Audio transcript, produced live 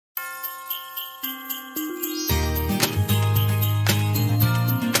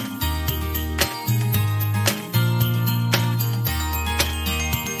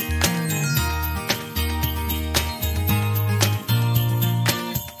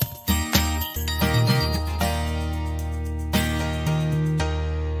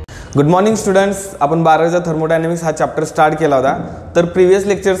Good morning students. आपण 12वीचा thermodynamics हा chapter start केला होता. तर प्रिव्हियस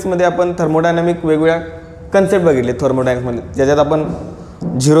लेक्चर्समध्ये आपण थर्मोडायनामिक वेगवेगळ्या कन्सेप्ट बघितले थर्मोडायनामिक्समध्ये, ज्याच्यात आपण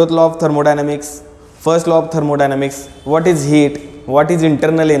zeroth law of thermodynamics, first law of thermodynamics, what is heat, what is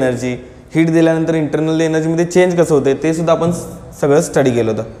internal energy, heat दिल्यानंतर इंटरनल एनर्जीमध्ये चेंज कसं होते ते सुद्धा आपण सगळं स्टडी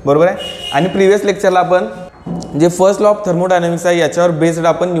केलं होतं, बरोबर आहे. आणि प्रिव्हियस लेक्चरला आपण जे फर्स्ट लॉ ऑफ थर्मोडायनामिक्स आहे याच्यावर बेस्ड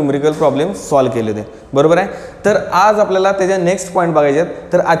आपण न्यूमेरिकल प्रॉब्लेम सॉल्व केले होते, बरोबर आहे. तर आज आपल्याला त्याच्या नेक्स्ट पॉईंट बघायचे आहेत.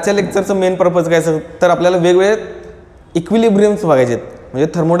 तर आजच्या लेक्चरचं मेन पर्पज काय असेल तर आपल्याला वेगवेगळे इक्विलिब्रियम्स बघायचे आहेत. म्हणजे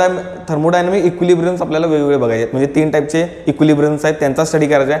थर्मोडायनामिक इक्विलिब्रियम्स आपल्याला वेगवेगळे बघायचे आहेत. म्हणजे 3 टाईपचे इक्विलिब्रियम्स आहेत, त्यांचा स्टडी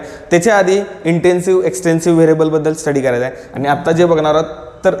करायचा आहे. त्याच्या आधी इंटेन्सिव्ह एक्सटेन्सिव्ह व्हेरिएबलबद्दल स्टडी करायचा आहे. आणि आत्ता जे बघणार आहोत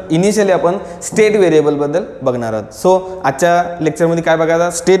तर इनिशियली आपण स्टेट व्हेरिएबलबद्दल बघणार आहोत. सो आजच्या लेक्चरमध्ये काय बघायचं,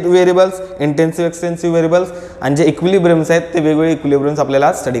 state variables, intensive extensive variables आणि जे इक्विलिब्रियम्स आहेत ते वेगवेगळे इक्विलिब्रियम्स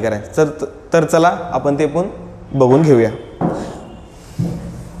आपल्याला स्टडी करायचे. तर चला आपण ते पण बघून घेऊया.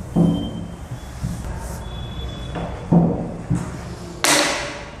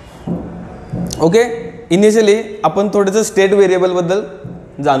 ओके, इनिशियली आपण थोडंसं स्टेट व्हेरिएबलबद्दल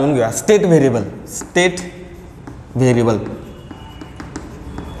जाणून घेऊया. स्टेट व्हेरिएबल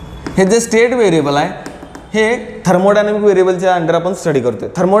हे जे स्टेट व्हेरिएबल आहे हे थर्मोडायनामिक व्हेरिएबलच्या अंडर आपण स्टडी करतोय.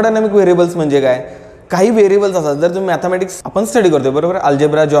 थर्मोडायनामिक व्हेरिएबल्स म्हणजे काय, काही व्हेरिएबल्स असतात. जर तुम्ही मॅथमॅटिक्स आपण स्टडी करतोय, बरोबर,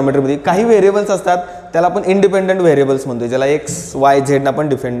 अल्जेब्रा जॉमेट्रीमध्ये काही व्हेरिएबल्स असतात त्याला आपण इंडिपेंडंट व्हेरिएबल्स म्हणतोय, ज्याला एक्स वाय झेड आपण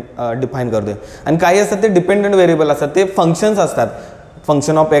डिफाईन करतोय. आणि काही असतात ते डिपेंडंट व्हेरिएबल असतात, ते फंक्शन्स असतात.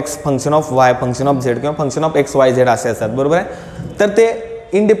 Function of x, function of Y, function of Z किंवा function of x Y Z असे असतात, बरोबर आहे. तर ते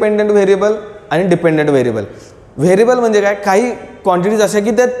इंडिपेंडंट व्हेरिएबल आणि डिपेंडंट व्हेरिएबल. व्हेरिएबल म्हणजे काय, काही क्वांटिटीज अशा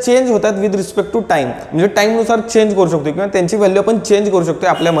की त्या चेंज होतात विथ रिस्पेक्ट टू टाईम. म्हणजे टाईमनुसार चेंज करू शकतो किंवा त्यांची व्हॅल्यू आपण चेंज करू शकतो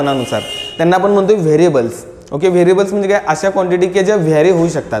आपल्या मनानुसार. त्यांना आपण म्हणतोय व्हेरिएबल्स. ओके, व्हेरिएबल्स म्हणजे काय, अशा क्वांटिटी की ज्या व्हॅरी होऊ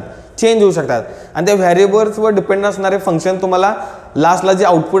शकतात, चेंज होऊ शकतात. आणि त्या व्हेरिएबल्सवर डिपेंड असणारे फंक्शन तुम्हाला लास्टला जे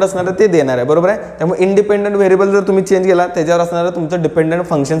आउटपुट असणार आहे ते देणार आहे, बरोबर आहे. त्यामुळे इंडिपेंडंट व्हेरिएबल जर तुम्ही चेंज केला त्याच्यावर असणारं तुमचं डिपेंडंट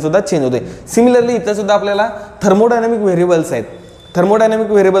फंक्शन सुद्धा चेंज होते. सिमिलरली इथं सुद्धा आपल्याला थर्मोडायनामिक व्हेरिएबल्स आहेत.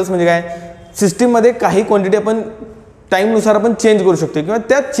 थर्मोडायनामिक व्हेरिएबल्स म्हणजे काय, सिस्टीममध्ये काही क्वांटिटी आपण टाईमनुसार आपण चेंज करू शकतो किंवा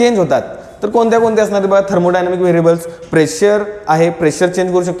त्या चेंज होतात. तर कोणत्या असणार बघा थर्मोडायनामिक व्हेरिएबल्स. प्रेशर आहे, प्रेशर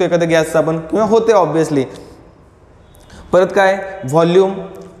चेंज करू शकतो एखाद्या गॅसचा आपण किंवा होते ऑब्व्हियसली. परत काय,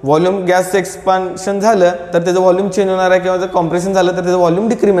 व्हॉल्यूम गॅसचं एक्सपान्शन झालं तर त्याचं व्हॉल्यूम चेंज होणार आहे किंवा जर कॉम्प्रेशन झालं तर त्याचं व्हॉल्यूम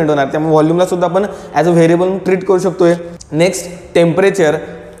डिक्रीमेंट होणार. त्यामुळे व्हॉल्यूमला सुद्धा आपण ॲज अ व्हेरिएबल ट्रीट करू शकतोय. Next, temperature.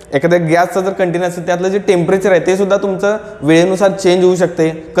 एखाद्या गॅसचा जर कंटेनर असेल त्यातलं जे टेम्परेचर आहे ते सुद्धा तुमचं वेळेनुसार चेंज होऊ शकते.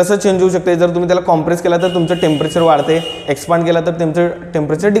 कसं चेंज होऊ शकते, जर तुम्ही त्याला कॉम्प्रेस केला तर तुमचं टेम्परेचर वाढते, एक्सपांड केला तर तुमचं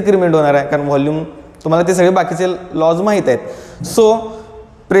टेम्परेचर डिक्रीमेंट होणार आहे, कारण व्हॉल्यूम तुम्हाला ते सगळे बाकीचे लॉज माहीत आहेत. सो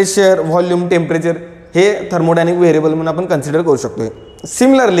प्रेशर, व्हॉल्यूम, टेम्परेचर हे थर्मोडायनामिक व्हेरिएबल म्हणून आपण कन्सिडर करू शकतो.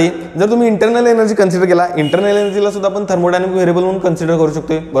 सिमिलरली जर तुम्ही इंटरनल एनर्जी कन्सिडर केला, इंटरनल एनर्जीला सुद्धा आपण थर्मोडायनामिक व्हेरिएबल म्हणून कन्सिडर करू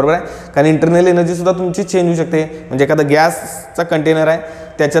शकतो, बरोबर आहे. कारण इंटरनल एनर्जी सुद्धा तुमची चेंज होऊ शकते. म्हणजे एखादा गॅसचा कंटेनर आहे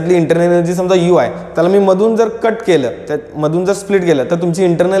त्याच्यातली इंटरनल एनर्जी समजा यू आहे, त्याला मी मधून जर कट केलं, त्या मधून जर स्प्लिट केलं तर तुमची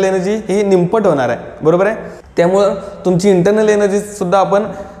इंटरनल एनर्जी ही निंपट होणार आहे, बरोबर आहे. त्यामुळं तुमची इंटरनल एनर्जी सुद्धा आपण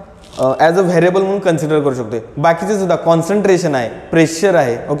ॲज अ व्हेरिएबल म्हणून कन्सिडर करू शकतो. बाकीचे सुद्धा कॉन्सन्ट्रेशन आहे, प्रेशर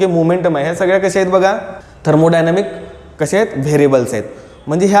आहे, ओके, मोमेंटम आहे, ह्या सगळ्या कशा आहेत बघा थर्मोडायनामिक कसे आहेत, व्हेरिएबल्स आहेत.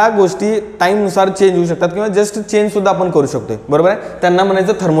 म्हणजे ह्या गोष्टी टाईमनुसार चेंज होऊ शकतात किंवा जस्ट चेंज सुद्धा आपण करू शकतो, बरोबर आहे. त्यांना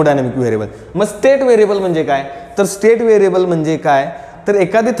म्हणायचं थर्मोडायनामिक व्हेरिएबल. मग स्टेट व्हेरिएबल म्हणजे काय, तर स्टेट व्हेरिएबल म्हणजे काय, तर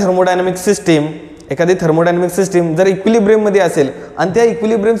एखादी थर्मोडायनामिक सिस्टीम जर इक्विलिब्रियममध्ये असेल आणि त्या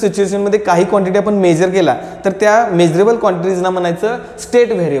इक्विलिब्रियम सिच्युएशनमध्ये काही क्वांटिटी आपण मेजर केला तर त्या मेजरेबल क्वांटिटीजना म्हणायचं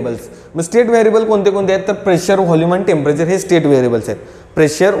स्टेट व्हेरिएबल्स. मग स्टेट व्हेरिएबल कोणते आहेत, तर प्रेशर, व्हॉल्यूम आणि टेम्परेचर हे स्टेट व्हेरिएबल्स आहेत.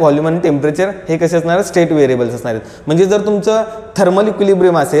 प्रेशर, व्हॉल्यूम आणि टेम्परेचर हे कसे असणार आहेत, स्टेट व्हेरिएबल्स असणार आहेत. म्हणजे जर तुमचं थर्मल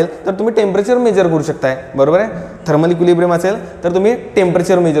इक्विलिब्रियम असेल तर तुम्ही टेम्परेचर मेजर करू शकताय, बरोबर आहे. थर्मल इक्विलिब्रियम असेल तर तुम्ही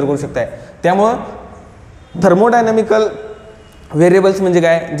टेम्परेचर मेजर करू शकताय. त्यामुळं थर्मोडायनामिकल व्हेरिएबल्स म्हणजे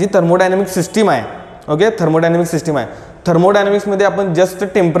काय, जी थर्मोडायनामिक सिस्टीम आहे, ओके, थर्मोडायनामिक सिस्टीम आहे. थर्मोडायनामिक्समध्ये आपण जस्ट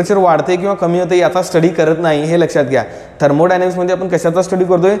टेम्परेचर वाढते किंवा कमी होते याचा स्टडी करत नाही, हे लक्षात घ्या. थर्मोडायनामिक्समध्ये आपण कशाचा स्टडी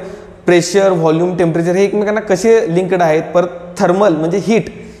करतोय, प्रेशर, व्हॉल्यूम, टेम्परेचर हे एकमेकांना कसे लिंक्ड आहेत. पर थर्मल म्हणजे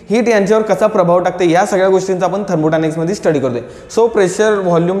हीट यांच्यावर कसा प्रभाव टाकते या सगळ्या गोष्टींचा आपण थर्मोडायनामिक्समध्ये स्टडी करतोय. So pressure,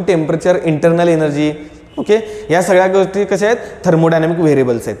 volume, temperature, internal energy, okay, या सगळ्या गोष्टी कशा आहेत, थर्मोडायनामिक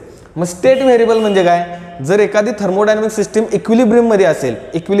व्हेरिएबल्स आहेत. मग स्टेट व्हेरिएबल म्हणजे काय, जर एखादी थर्मोडायनामिक सिस्टीम इक्विलिब्रियममध्ये असेल,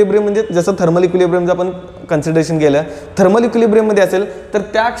 इक्विलिब्रियम म्हणजे जसं थर्मल इक्विलिब्रियमचं आपण कन्सिडरेशन केलं, थर्मल इक्विलिब्रियममध्ये असेल तर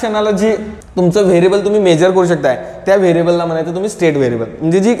त्या क्षणाला जी तुमचं व्हेरिएबल तुम्ही मेजर करू शकताय त्या व्हेरिएबलला म्हणायचं तुम्ही स्टेट व्हेरिएबल.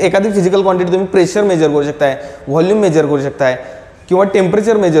 म्हणजे जी एखादी फिजिकल क्वांटिटी तुम्ही प्रेशर मेजर करू शकताय, व्हॉल्यूम मेजर करू शकताय किंवा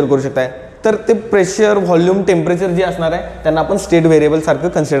टेम्परेचर मेजर करू शकताय, तर ते प्रेशर, व्हॉल्यूम, टेम्परेचर जे असणार आहे त्यांना आपण स्टेट व्हेरिएबल सारखं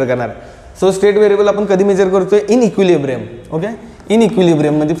कन्सिडर करणार. सो स्टेट व्हेरिएबल आपण कधी मेजर करतोय, in equilibrium. Okay, in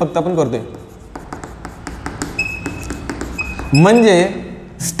equilibrium म्हणजे फक्त आपण करतोय. म्हणजे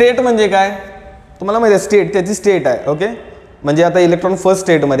स्टेट म्हणजे काय तुम्हाला माहिती आहे, स्टेट त्याची स्टेट आहे. ओके, म्हणजे आता इलेक्ट्रॉन फर्स्ट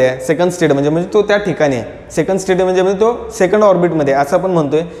स्टेटमध्ये आहे, सेकंड स्टेट म्हणजे तो त्या ठिकाणी आहे, सेकंड स्टेट म्हणजे तो सेकंड ऑर्बिटमध्ये असं आपण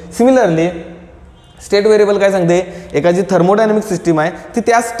म्हणतोय. सिमिलरली स्टेट व्हेरिएबल काय सांगते, एखादी थर्मोडायनॅमिक सिस्टीम आहे ती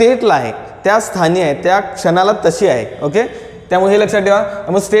त्या स्टेटला आहे, त्या स्थानी आहे, त्या क्षणाला तशी आहे. ओके, त्यामुळे हे लक्षात ठेवा.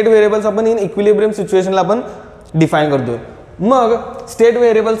 मग स्टेट व्हेरिएबल्स आपण इन इक्विलिब्रियम सिच्युएशनला आपण डिफाईन करतोय. मग स्टेट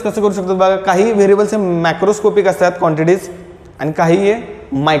व्हेरिएबल्स कसं करू शकतो बघा, काही व्हेरिएबल्स हे मॅक्रोस्कोपिक असतात क्वांटिटीज आणि काही हे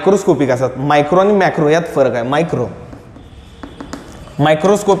मायक्रोस्कोपिक असतात. मायक्रो आणि मॅक्रो यात फरक आहे.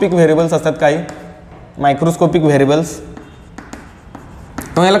 मायक्रोस्कोपिक व्हेरिएबल्स असतात काही मायक्रोस्कोपिक व्हेरिएबल्स,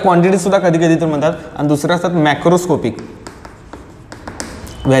 तर याला क्वांटिटी सुद्धा कधी कधी तर म्हणतात, आणि दुसरे असतात मॅक्रोस्कोपिक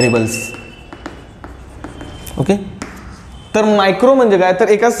व्हेरिएबल्स. ओके, तर मायक्रो म्हणजे काय, तर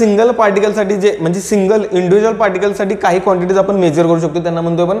एका सिंगल पार्टिकलसाठी जे म्हणजे सिंगल इंडिव्हिज्युअल पार्टिकलसाठी काही क्वांटिटीज आपण मेजर करू शकतो, त्यांना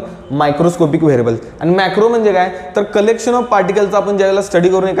म्हणतो आपण मायक्रोस्कोपिक व्हेरिएबल्स. आणि मॅक्रो म्हणजे काय, तर कलेक्शन ऑफ पार्टिकलचा आपण ज्यावेळेला स्टडी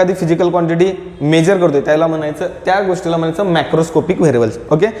करून एखादी फिजिकल क्वांटिटी मेजर करतोय त्याला म्हणायचं, त्या गोष्टीला म्हणायचं मॅक्रोस्कोपिक व्हेरिएबल्स.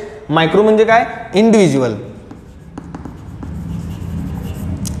 ओके, मायक्रो म्हणजे काय,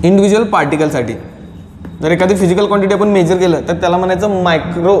 इंडिव्हिज्युअल पार्टिकलसाठी जर एखादी फिजिकल क्वांटिटी आपण मेजर केलं तर त्याला म्हणायचं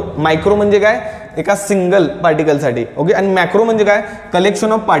मायक्रो. मायक्रो म्हणजे काय, एका सिंगल पार्टिकलसाठी. ओके, आणि मॅक्रो म्हणजे काय,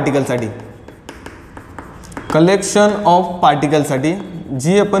 कलेक्शन ऑफ पार्टिकलसाठी. कलेक्शन ऑफ पार्टिकलसाठी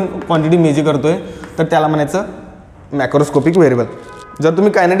जी आपण क्वांटिटी मेजर करतोय तर त्याला म्हणायचं मॅक्रोस्कोपिक व्हेरिएबल. जर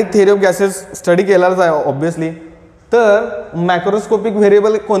तुम्ही kinetic theory of gases study केलाच आहे ऑब्विसली, तर मॅक्रोस्कोपिक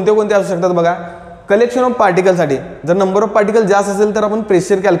व्हेरिएबल कोणते कोणते असू शकतात बघा. कलेक्शन ऑफ पार्टिकलसाठी जर नंबर ऑफ पार्टिकल जास्त असेल तर आपण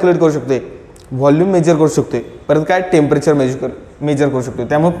प्रेशर कॅल्क्युलेट करू शकतो, व्हॉल्यूम मेजर करू शकतो, परत काय टेम्परेचर मेजर करू शकतो.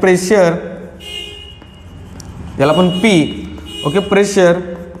 त्यामुळे प्रेशर याला आपण पी. ओके, प्रेशर,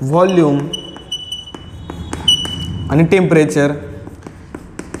 व्हॉल्यूम आणि टेम्परेचर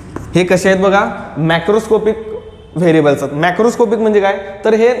हे कसे आहेत बघा, मॅक्रोस्कोपिक व्हेरिएबल्स आहेत. मॅक्रोस्कोपिक म्हणजे काय,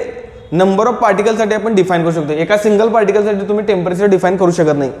 तर हे नंबर ऑफ पार्टिकलसाठी आपण डिफाईन करू शकतो. एका सिंगल पार्टिकलसाठी तुम्ही टेम्परेचर डिफाईन करू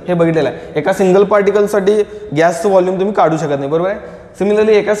शकत नाही, हे बघितलेलं आहे. एका सिंगल पार्टिकलसाठी गॅसचं व्हॉल्यूम तुम्ही काढू शकत नाही, बरोबर आहे.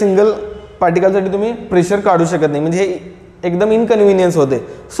 सिमिलरली एका सिंगल पार्टिकलसाठी तुम्ही प्रेशर काढू शकत नाही, म्हणजे हे एकदम इनकन्व्हिनियन्स होते.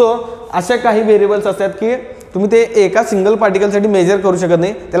 सो अशा काही व्हेरिएबल्स असतात की तुम्ही ते एका सिंगल पार्टिकलसाठी मेजर करू शकत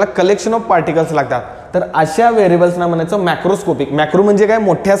नाही, त्याला कलेक्शन ऑफ पार्टिकल्स लागतात. तर अशा व्हेरिएबल्सना म्हणायचं मॅक्रोस्कोपिक. मॅक्रो म्हणजे काय,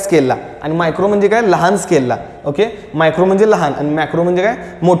 मोठ्या स्केलला, आणि मायक्रो म्हणजे काय, लहान स्केलला. ओके, मायक्रो म्हणजे लहान आणि मॅक्रो म्हणजे काय,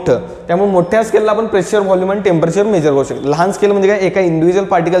 मोठं. त्यामुळे मोठ्या स्केलला आपण प्रेशर, व्हॉल्यूम आणि टेम्परेचर मेजर करू शकतो. लहान स्केल म्हणजे काय, एका इंडिव्हिज्युअल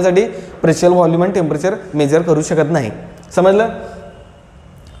पार्टिकलसाठी प्रेशर, व्हॉल्यूम आणि टेम्परेचर मेजर करू शकत नाही. समजलं.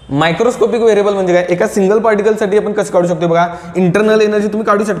 मायक्रोस्कोपिक व्हेरिएबल म्हणजे काय, एका सिंगल पार्टिकलसाठी आपण कसं काढू शकतो बघा. इंटरनल एनर्जी तुम्ही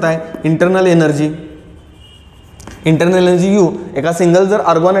काढू शकताय. Internal energy you. एका सिंगल जर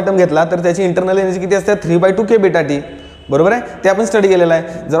आर्गॉन ॲटम घेतला तर त्याची इंटरनल एनर्जी किती असते, 3/2 kBT. बरोबर आहे, ते आपण स्टडी केलेलं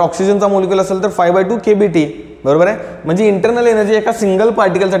आहे. जर ऑक्सिजनचा मॉलिक्यूल असेल तर 5/2 kBT. बरोबर आहे, म्हणजे इंटरनल एनर्जी एका सिंगल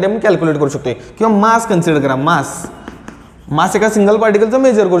पार्टिकलसाठी आपण कॅल्क्युलेट करू शकतो. किंवा मास कन्सिडर करा, मास एका सिंगल पार्टिकलचं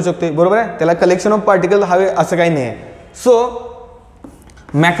मेजर करू शकतो. बरोबर आहे, त्याला कलेक्शन ऑफ पार्टिकल हवे असं काही नाही आहे. सो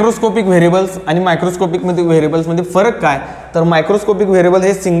मॅक्रोस्कोपिक व्हेरिएबल्स आणि मायक्रोस्कोपिक व्हेरिएबल्समध्ये फरक काय, तर मायक्रोस्कोपिक व्हेरिएबल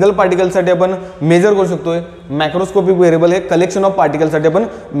हे सिंगल पार्टिकलसाठी आपण मेजर करू शकतोय, मॅक्रोस्कोपिक व्हेरिएबल हे कलेक्शन ऑफ पार्टिकलसाठी आपण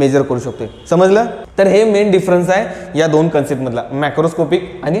मेजर करू शकतोय. समजलं. तर हे मेन डिफरन्स आहे या दोन कन्सेप्टमधला, मॅक्रोस्कोपिक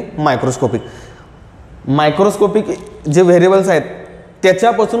आणि मायक्रोस्कोपिक. मायक्रोस्कोपिक जे व्हेरिएबल्स आहेत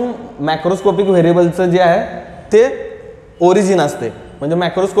त्याच्यापासून मॅक्रोस्कोपिक व्हेरिएबलचं जे आहे ते ओरिजिन असते, म्हणजे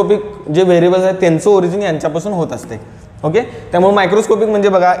मॅक्रोस्कोपिक जे व्हेरिएबल्स आहेत त्यांचं ओरिजिन यांच्यापासून होत असते. ओके, त्यामुळे मायक्रोस्कोपिक म्हणजे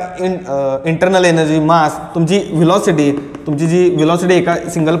बघा इंटरनल एनर्जी, मास, तुमची जी व्हेलॉसिटी एका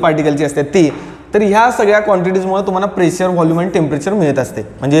सिंगल पार्टिकलची असते ती. तर ह्या सगळ्या क्वांटिटीजमुळे तुम्हाला प्रेशर, व्हॉल्यूम आणि टेम्परेचर मिळत असते.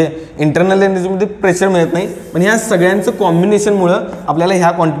 म्हणजे इंटरनल एनर्जीमध्ये प्रेशर मिळत नाही, पण ह्या सगळ्यांचं कॉम्बिनेशनमुळं आपल्याला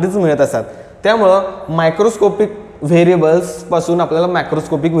ह्या क्वांटिटीज मिळत असतात. त्यामुळं मायक्रोस्कोपिक व्हेरिएबल्सपासून आपल्याला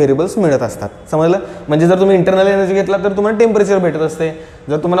मॅक्रोस्कोपिक व्हेरिएबल्स मिळत असतात. समजलं. म्हणजे जर तुम्ही इंटरनल एनर्जी घेतला तर तुम्हाला टेम्परेचर भेटत असते.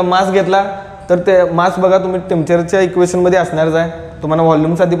 जर तुम्हाला मास घेतला तर ते मास बघा तुम्ही टेम्परेचरच्या इक्वेशनमध्ये असणारच आहे, तुम्हाला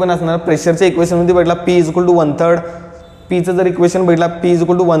व्हॉल्यूमसाठी पण असणार. प्रेशरच्या इक्वेशनमध्ये भेटला P = 1/3. पीचं जर इक्वेशन भेटला P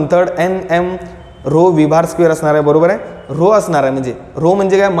 = 1/3 NM row Vibhar square असणार आहे. बरोबर आहे, रो असणार आहे, म्हणजे रो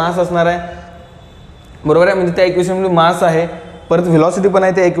म्हणजे काय, मास असणार आहे. बरोबर आहे, म्हणजे त्या इक्वेशनमध्ये मास आहे, परत व्हेलॉसिटी पण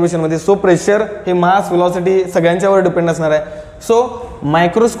आहे त्या इक्वेशनमध्ये. सो प्रेशर हे मास, व्हेलॉसिटी सगळ्यांच्यावर डिपेंड असणार आहे. सो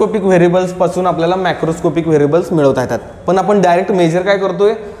मायक्रोस्कोपिक व्हेरिएबल्सपासून आपल्याला मॅक्रोस्कोपिक व्हेरिएबल्स मिळवता येतात. पण आपण डायरेक्ट मेजर काय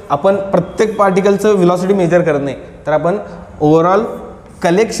करतोय, आपण प्रत्येक पार्टिकलचं व्हेलॉसिटी मेजर करत नाही, तर आपण overall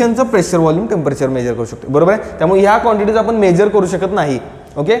कलेक्शनचं pressure, volume, temperature measure करू शकतो. बरोबर आहे, त्यामुळे ह्या क्वांटिटीज आपण मेजर करू शकत नाही.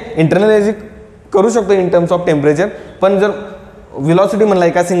 ओके, इंटरनल एनर्जी करू शकतो इन टर्म्स ऑफ टेम्परेचर, पण जर व्हेलॉसिटी म्हणला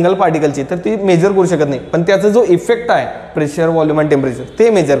एका सिंगल पार्टिकलची, तर ती मेजर करू शकत नाही, पण त्याचा जो इफेक्ट आहे प्रेशर, व्हॉल्यूम आणि टेम्परेचर ते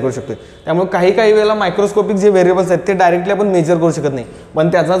मेजर करू शकतो. त्यामुळे काही वेळेला मायक्रोस्कोपिक जे व्हेरिएबल्स आहेत ते डायरेक्टली आपण मेजर करू शकत नाही,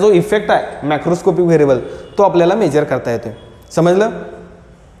 पण त्याचा जो इफेक्ट आहे मॅक्रोस्कोपिक व्हेरिएबल तो आपल्याला मेजर करता येतो. समजलं?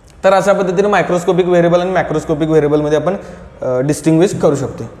 तर अशा पद्धतीने मायक्रोस्कोपिक व्हेरिएबल आणि मॅक्रोस्कोपिक व्हेरिएबलमध्ये आपण डिस्टिंग्विश करू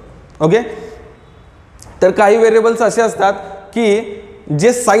शकतो. ओके. तर काही व्हेरिएबल्स असे असतात की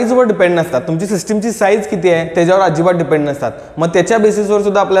जे साईजवर डिपेंड नसतात. तुमची सिस्टीमची साईज किती आहे त्याच्यावर अजिबात डिपेंड नसतात. मग त्याच्या बेसिसवर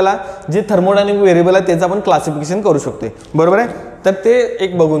सुद्धा आपल्याला जे थर्मोडायनामिक व्हेरिएबल आहे त्याचं आपण क्लासिफिकेशन करू शकतो. बरोबर आहे. तर ते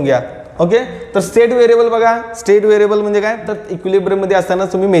एक बघून घ्या. ओके. तर स्टेट व्हेरिएबल बघा. स्टेट व्हेरिएबल म्हणजे काय, तर इक्विलिब्रियममध्ये असताना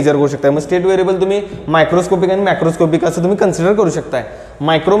तुम्ही मेजर करू शकता. मग स्टेट व्हेरिएबल तुम्ही मायक्रोस्कोपिक आणि मॅक्रोस्कोपिक असं तुम्ही कन्सिडर करू शकताय.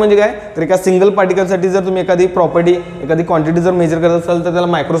 मायक्रो म्हणजे काय, तर एका सिंगल पार्टिकलसाठी जर तुम्ही एखादी प्रॉपर्टी, एखादी क्वांटिटी जर मेजर करत असाल तर त्याला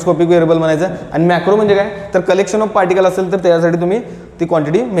मायक्रोस्कोपिक व्हेरिएबल म्हणायचं. आणि मॅक्रो म्हणजे काय, तर कलेक्शन ऑफ पार्टिकल असेल तर त्यासाठी तुम्ही ती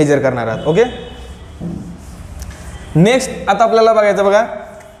क्वांटिटी मेजर करणार आहात. ओके. नेक्स्ट आता आपल्याला बघायचं बघा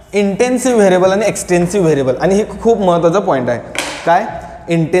इंटेन्सिव्ह व्हेरिएबल आणि एक्सटेन्सिव्ह व्हेरिएबल. आणि हे खूप महत्त्वाचा पॉईंट आहे. काय,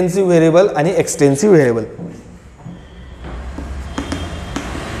 इंटेन्सिव्ह व्हेरिएबल आणि extensive variable.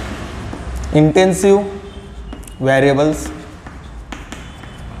 Intensive variables,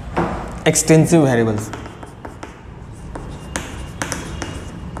 extensive variables.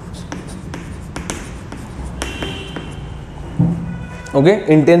 Okay.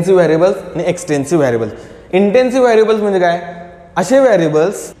 Intensive variables आणि एक्सटेन्सिव्ह व्हेरिएबल्स. इंटेन्सिव्ह व्हेरिएबल्स म्हणजे काय, असे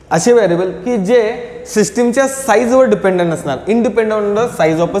व्हेरिएबल की जे सिस्टीमच्या साईजवर डिपेंडंट असणार. Independent on the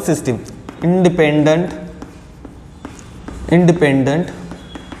size of a system. Independent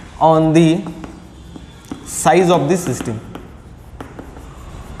on the size of the system.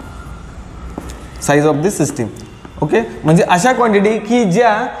 Size of the system. Okay. म्हणजे अशा क्वांटिटी की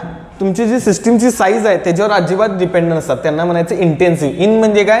ज्या तुमची जी सिस्टीमची साईज आहे त्याच्यावर अजिबात डिपेंडंट असतात, त्यांना म्हणायचं इंटेन्सिव्ह. इन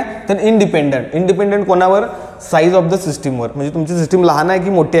म्हणजे काय, तर इंडिपेंडंट कोणावर, साईज ऑफ द सिस्टीमवर. म्हणजे तुमची सिस्टीम लहान आहे की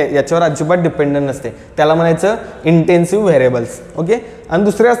मोठी आहे याच्यावर अजिबात डिपेंडंट नसते, त्याला म्हणायचं इंटेन्सिव्ह व्हेरिएबल्स. ओके. आणि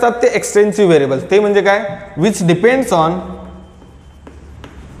दुसरे असतात ते एक्सटेन्सिव्ह व्हेरिएबल्स. ते म्हणजे काय, which depends on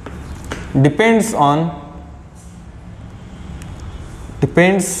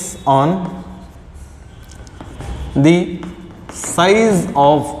the size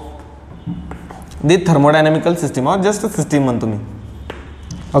of the thermodynamical system or just a system म्हणतो मी.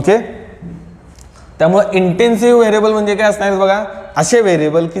 ओके. त्यामुळे इंटेन्सिव्ह व्हेरिएबल म्हणजे काय असणार बघा, असे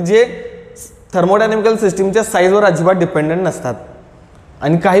व्हेरिएबल की जे थर्मोडायनामिकल सिस्टीमच्या साईजवर अजिबात डिपेंडंट नसतात.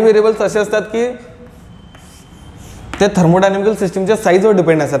 आणि काही व्हेरिएबल्स असे असतात की ते थर्मोडायनामिकल सिस्टीमच्या साईजवर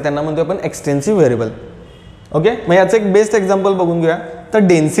डिपेंड असतात, त्यांना म्हणतो आपण एक्सटेन्सिव्ह व्हेरिएबल. ओके. मग याचं एक बेस्ट एक्झाम्पल बघून घेऊया. तर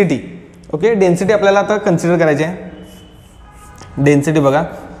डेन्सिटी. ओके. डेन्सिटी आपल्याला आता कन्सिडर करायची आहे. डेन्सिटी बघा,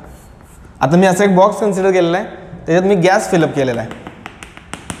 आता मी असा एक बॉक्स कन्सिडर केलेला आहे, त्याच्यात मी गॅस फिलअप केलेला आहे.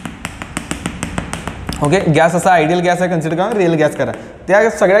 ओके. गॅस असा आयडियल गॅस आहे कन्सिडर करा, रिअल गॅस करा. त्या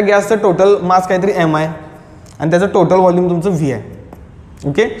सगळ्या गॅसचं टोटल मास काहीतरी एम आहे आणि त्याचं टोटल व्हॉल्यूम तुमचं व्ही आहे.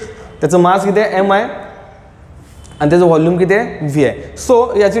 ओके. त्याचं मास किती आहे, एम आहे, आणि त्याचं व्हॉल्यूम किती आहे, व्ही आहे.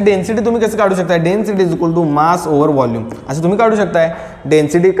 सो याची डेन्सिटी तुम्ही कसं काढू शकताय, density is equal to mass over volume असं तुम्ही काढू शकताय.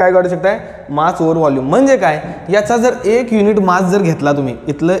 डेन्सिटी काय काढू शकताय, मास ओव्हर व्हॉल्यूम. म्हणजे काय, याचा जर 1 युनिट मास जर घेतला तुम्ही,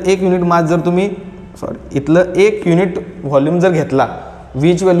 इथलं 1 युनिट मास जर तुम्ही इथलं 1 युनिट व्हॉल्यूम जर घेतला,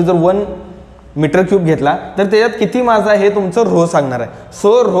 व्हीची व्हॅल्यू जर 1 मीटर क्यूब घेतला, तर त्याच्यात किती मास आहे हे तुमचं रो सांगणार आहे.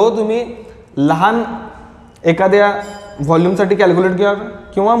 सो रो तुम्ही लहान एखाद्या व्हॉल्यूमसाठी कॅल्क्युलेट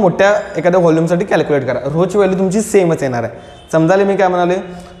किंवा मोठ्या एखाद्या व्हॉल्यूमसाठी कॅल्क्युलेट करा, रोची व्हॅल्यू तुमची सेमच येणार आहे. समजाले मी काय म्हणाले,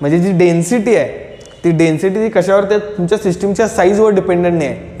 म्हणजे जी डेन्सिटी आहे ती डेन्सिटी कशावर, त्या तुमच्या सिस्टीमच्या साईजवर डिपेंडंट नाही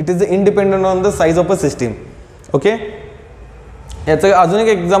आहे. It is independent on the size of a system. Okay. याचं अजून एक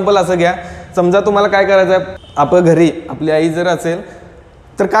एक्झाम्पल असं घ्या, समजा तुम्हाला काय करायचं आहे, आपण घरी आपली आई जर असेल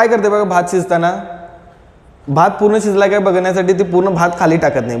तर काय करते बघा, भात शिजताना भात पूर्ण शिजला काय बघण्यासाठी ती पूर्ण भात खाली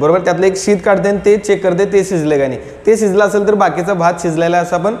टाकत नाही. बरोबर. त्यातलं एक शीत काढते आणि ते चेक करते ते शिजले का नाही. ते शिजलं असेल तर बाकीचा भात शिजलेला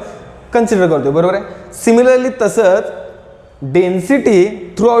असं आपण कन्सिडर करतो. बरोबर आहे. सिमिलरली तसंच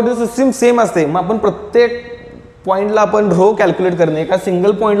density through out the system same असते. मग आपण प्रत्येक पॉईंटला आपण रो कॅल्क्युलेट करणे, एका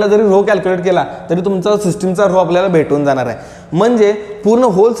सिंगल पॉईंटला जरी रो कॅल्क्युलेट केला तरी तुमचा सिस्टीमचा रो आपल्याला भेटून जाणार आहे. म्हणजे पूर्ण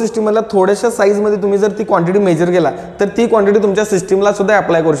होल सिस्टीमला थोड्याशा साईजमध्ये तुम्ही जर ती क्वांटिटी मेजर केला तर ती क्वांटिटी तुमच्या सिस्टीमला सुद्धा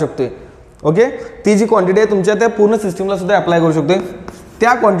अप्लाय करू शकतोय. ओके. ती जी क्वांटिटी आहे तुमच्या त्या पूर्ण सिस्टीमला सुद्धा अप्लाय करू शकतोय.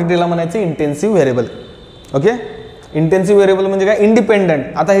 त्या क्वांटिटीला म्हणायचं intensive variable. Okay. Intensive variable म्हणजे काय, इंडिपेंडंट.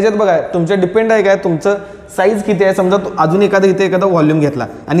 आता ह्याच्यात बघा तुमच्या डिपेंड आहे काय, तुमचं साईज किती आहे. समजा अजून इथे एखादा व्हॉल्यूम घेतला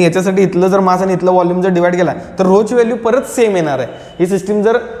आणि याच्यासाठी इथलं जर मास आणि इथलं व्हॉल्यूम जर डिवाइड केला तर रोची व्हॅल्यू परत सेम येणार आहे. ही सिस्टीम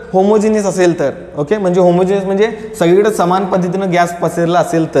जर होमोजिनियस असेल तर. ओके. म्हणजे होमोजिनियस म्हणजे सगळीकडे समान पद्धतीनं गॅस पसरला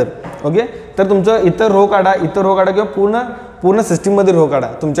असेल तर. ओके. तर तुमचं इतर रो काढा किंवा पूर्ण सिस्टीममध्ये रो काढा,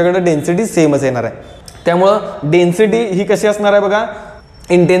 तुमच्याकडे डेन्सिटी सेमच येणार आहे. त्यामुळं डेन्सिटी ही कशी असणार आहे बघा,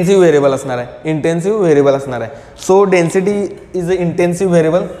 इंटेन्सिव्ह व्हेरिएबल असणार आहे, इंटेन्सिव्ह व्हेरिएबल असणार आहे. So density is a intensive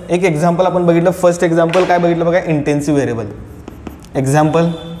variable. एक एक्झाम्पल आपण बघितलं, फर्स्ट एक्झाम्पल काय बघितलं बघा, इंटेन्सिव्ह व्हेरिएबल. एक्झाम्पल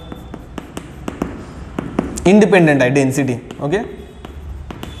इंडिपेंडेंट आहे डेन्सिटी. ओके,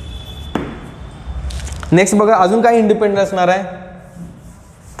 नेक्स्ट बघा अजून काय इंडिपेंडेंट असणार आहे.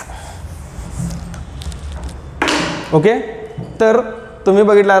 ओके, तर तुम्ही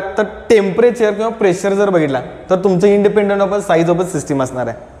बघितला तर टेम्परेचर किंवा प्रेशर जर बघितला तर तुमचं independent of size of a system असणार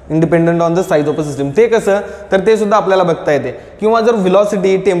आहे, independent on the size of a system. ते कसं, तर ते सुद्धा आपल्याला बघता येते. किंवा जर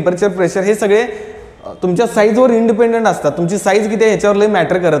व्हेलॉसिटी, टेम्परेचर, प्रेशर हे सगळे तुमच्या साईजवर इंडिपेंडंट असतात. तुमची साईज किती आहे ह्याच्यावर लई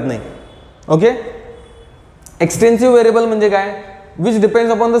मॅटर करत नाही. ओके, एक्सटेन्सिव्ह व्हेरिएबल म्हणजे काय, which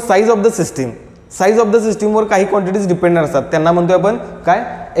depends upon the size of the system. Size of the सिस्टीमवर काही क्वांटिटीज डिपेंडंट असतात, त्यांना म्हणतोय आपण काय,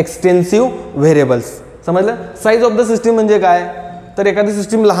 एक्सटेन्सिव्ह व्हेरिएबल्स. समजलं. साईज ऑफ द सिस्टीम म्हणजे काय, तर एखादी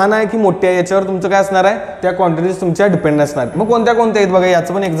सिस्टीम लहान आहे की मोठी आहे याच्यावर तुमचं काय असणार आहे, त्या क्वांटिटीज तुमच्या डिपेंड असणार. मग कोणत्या कोणत्या आहेत बघा,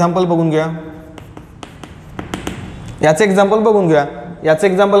 याचं पण एक्झाम्पल बघून घ्या. याचं एक्झाम्पल बघून घ्या. याचं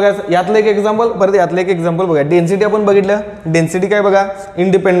एक्झाम्पल काय, यातलं एक एक्झाम्पल, परत यातलं एक एक्झाम्पल बघा. डेन्सिटी आपण बघितलं, डेन्सिटी काय बघा,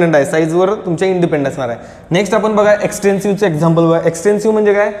 इंडिपेंडंट आहे, साईजवर तुमच्या इंडिपेंडंट असणार आहे. नेक्स्ट आपण बघा एक्सटेन्सिव्हचं एक्झाम्पल बघा. एक्सटेन्सिव्ह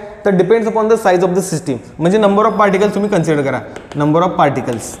म्हणजे काय, तर depends upon the size of the system. म्हणजे नंबर ऑफ पार्टिकल्स तुम्ही कन्सिडर करा. Number of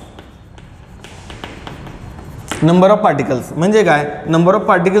particles, number of particles म्हणजे काय, number of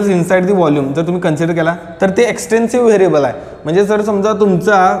particles inside the volume जर तुम्ही कन्सिडर केला तर ते एक्सटेन्सिव्ह व्हेरिएबल आहे. म्हणजे जर समजा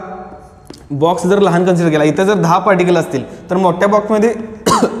तुमचा बॉक्स जर लहान कन्सिडर केला, इथे जर 10 पार्टिकल असतील तर मोठ्या बॉक्समध्ये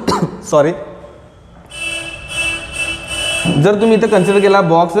सॉरी, जर तुम्ही इथं कन्सिडर केला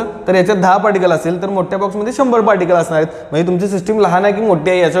बॉक्स तर याच्यात 10 पार्टिकल असेल तर मोठ्या बॉक्समध्ये 100 पार्टिकल असणार आहेत. म्हणजे तुमची सिस्टीम लहान आहे की मोठी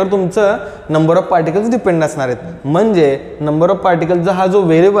आहे याच्यावर तुमचं नंबर ऑफ पार्टिकल्स डिपेंड असणार आहेत. म्हणजे नंबर ऑफ पार्टिकलचा हा जो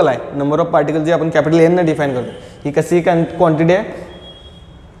व्हेरिएबल आहे, नंबर ऑफ पार्टिकल जे आपण कॅपिटल एन ने डिफाईन करतो, ही कशी क्वांटिटी आहे,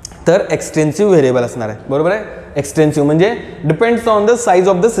 तर एक्सटेन्सिव्ह व्हेरिएबल असणार आहे. बरोबर आहे. एक्सटेन्सिव्ह म्हणजे depends on the size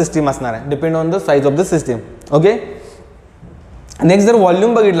of the system असणार आहे, depend on the size of the system. Okay, next जर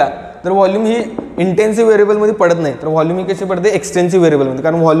व्हॉल्यूम बघितला तर व्हॉल्यूम ही इंटेन्सिव्ह व्हेरिएबलमध्ये पडत नाही, तर व्हॉल्यूम ही कशी पडते, एक्सटेन्सिव्ह व्हेरिएबलमध्ये.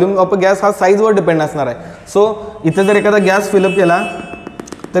 कारण व्हॉल्यूम ऑफ अ गॅस हा साईजवर डिपेंड असणार आहे. सो इथे जर एखादा गॅस फिलअप केला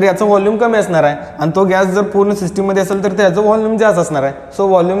तर याचा व्हॉल्यूम कमी असणार आहे, आणि तो गॅस जर पूर्ण सिस्टीममध्ये असेल तर त्याचं व्हॉल्यूम जास्त असणार आहे. So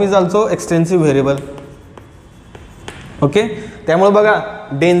volume is also extensive variable. Okay, त्यामुळे बघा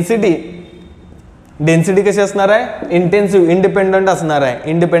डेन्सिटी कशी असणार आहे, इंटेन्सिव्ह, इंडिपेंडंट असणार आहे,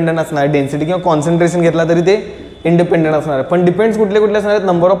 इंडिपेंडंट असणार आहे. डेन्सिटी किंवा कॉन्सन्ट्रेशन घेतला तरी ते इंडिपेंडंट असणार आहे. पण डिपेंड्स कुठले कुठले असणार आहेत,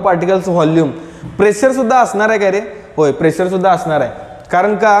 number of particles, volume. Pressure सुद्धा असणार आहे काय रे, होय प्रेशर सुद्धा असणार आहे.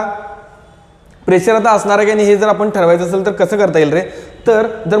 कारण का प्रेशर आता असणार आहे की नाही हे जर आपण ठरवायचं असेल तर कसं करता येईल रे, तर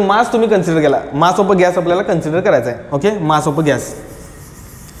जर मास तुम्ही कन्सिडर केला, मास ऑफ अ गॅस आपल्याला कन्सिडर करायचा आहे. Okay, mass of a gas.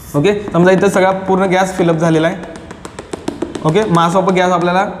 Okay, समजा इथं सगळा पूर्ण गॅस फिलअप झालेला आहे. Okay, mass of a gas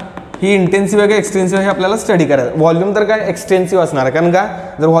आपल्याला ही इंटेन्सिव्ह आहे का एक्सटेन्सिव्ह हे आपल्याला स्टडी करायचं. व्हॉल्यूम तर काय एक्सटेन्सिव्ह असणार आहे, कारण का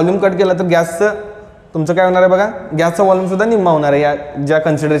जर व्हॉल्यूम कट केला तर गॅसचं तुमचं काय होणार आहे बघा, गॅसचा व्हॉल्यूम सुद्धा निम्मा होणार आहे या ज्या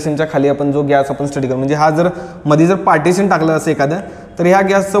कन्सिडरेशनच्या खाली आपण जो गॅस आपण स्टडी करू. म्हणजे हा जर मध्ये जर पार्टिशन टाकलं असेल एखादं तर ह्या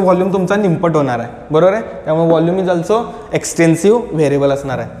गॅसचं व्हॉल्यूम तुमचा निंपट होणार आहे. बरोबर आहे. त्यामुळे volume is also extensive variable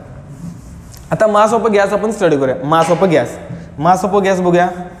असणार आहे. आता मास ऑफ अ गॅस आपण स्टडी करूया. Mass of a gas, mass of a gas बघूया.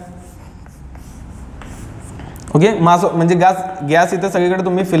 ओके, मास म्हणजे गॅस इथं सगळीकडे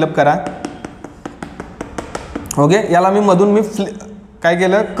तुम्ही फिलअप करा. ओके, याला मी मधून काय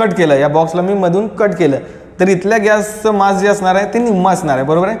केलं, कट केलं, या बॉक्सला मी मधून कट केलं तर इथल्या गॅसचं मास जे असणार आहे ते निम्म असणार आहे.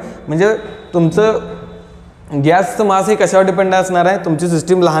 बरोबर आहे. म्हणजे तुमचं गॅसचं मास हे कशावर डिपेंड असणार आहे, तुमची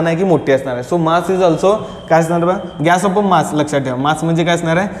सिस्टीम लहान आहे की मोठी असणार आहे. सो मास इज ऑल्सो काय असणार बघा, गॅस ऑफ अ मास. लक्षात ठेवा, मास म्हणजे काय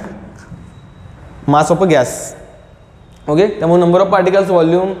असणार आहे, mass of a gas. Okay, त्यामुळे नंबर ऑफ पार्टिकल्स,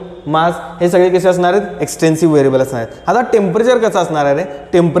 व्हॉल्यूम, मास हे सगळे कसे असणार आहेत, एक्सटेन्सिव्ह व्हेरिएबल असणार आहेत. आता टेम्परेचर कसं असणार आहे रे,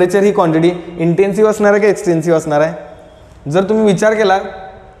 टेम्परेचर ही क्वांटिटी इंटेन्सिव्ह असणार आहे का एक्सटेन्सिव्ह असणार आहे. जर तुम्ही विचार केला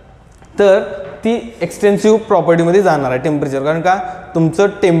तर ती एक्सटेन्सिव्ह प्रॉपर्टीमध्ये जाणार आहे टेम्परेचर. कारण का तुमचं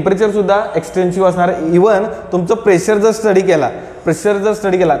टेम्परेचर सुद्धा एक्सटेन्सिव्ह असणार आहे. इवन तुमचं प्रेशर जर स्टडी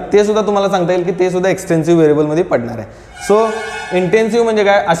केला, ते सुद्धा तुम्हाला सांगता येईल की ते सुद्धा एक्सटेन्सिव्ह व्हेरिएबलमध्ये पडणार आहे. सो इंटेन्सिव्ह म्हणजे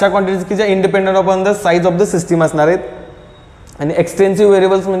काय, अशा क्वांटिटीज की ज्या independent on the size of the system असणार आहेत. आणि एक्सटेन्सिव्ह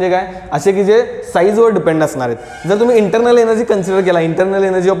व्हेरिएबल्स म्हणजे काय, असे की जे साईजवर डिपेंड असणार आहेत. जर तुम्ही इंटरनल एनर्जी कन्सिडर केला, internal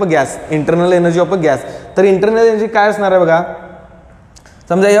energy of a gas, तर इंटरनल एनर्जी काय असणार आहे बघा.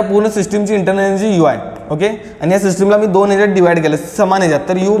 समजा या पूर्ण सिस्टीमची इंटरनल एनर्जी यू आहे. ओके, आणि या सिस्टीमला मी 2 ह्याच्यात डिवाइड केलं समान ह्याच्यात,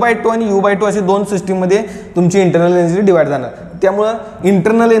 तर U/2 आणि U/2 असे 2 सिस्टीममध्ये तुमची इंटरनल एनर्जी डिवाइड जाणार. त्यामुळं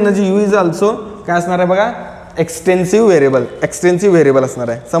internal energy you is also काय असणार आहे बघा, एक्सटेन्सिव्ह व्हेरिएबल असणार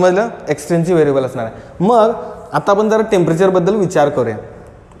आहे. समजलं, एक्सटेन्सिव्ह व्हेरिएबल असणार आहे. मग आता आपण जरा टेम्परेचरबद्दल विचार करूया.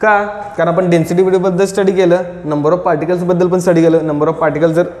 का, कारण आपण डेन्सिटी बद्दल स्टडी केलं, नंबर ऑफ पार्टिकल्सबद्दल पण स्टडी केलं. नंबर ऑफ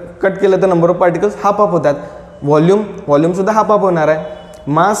पार्टिकल्स जर कट केलं तर number of particles half half होतात. व्हॉल्यूम सुद्धा हाफ हाफ होणार आहे.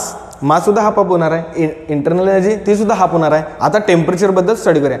 मास सुद्धा हाफ हाफ होणार आहे. इंटरनल एनर्जी ती सुद्धा हाफ होणार आहे. आता टेम्परेचरबद्दल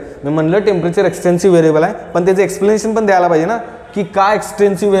स्टडी करूया. मी म्हणलं टेम्परेचर एक्सटेन्सिव्ह व्हेरिएबल आहे, पण त्याचं एक्सप्लेनेशन पण द्यायला पाहिजे ना, की का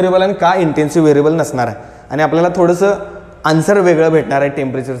एक्सटेन्सिव्ह व्हेरिएबल आणि का इंटेन्सिव्ह व्हेरिएबल नसणार आहे. आणि आपल्याला थोडंसं आन्सर वेगळं भेटणार आहे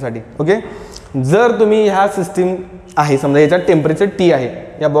टेम्परेचरसाठी. ओके, जर तुम्ही ह्या सिस्टीम आहे, समजा याच्यात टेम्परेचर T आहे,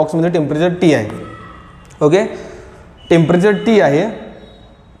 या बॉक्समध्ये टेम्परेचर T आहे. ओके, टेम्परेचर T आहे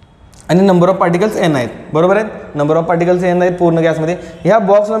आणि नंबर ऑफ पार्टिकल्स N आहेत, बरोबर आहेत. नंबर ऑफ पार्टिकल्स N आहेत पूर्ण गॅसमध्ये. ह्या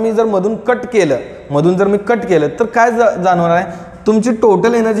बॉक्सला मी जर मधून कट केलं तर काय जाणवणार आहे, तुमची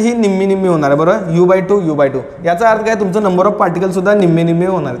टोटल एनर्जी ही निम्मी होणार आहे, बरोबर. U/2 याचा अर्थ काय, तुमचं नंबर ऑफ पार्टिकल सुद्धा निम्मे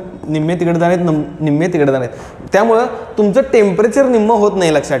होणार आहेत. निम्मे तिकडे जाणार आहेत, निम्मे तिकडे जाणार आहेत. त्यामुळं तुमचं टेम्परेचर निम्मं होत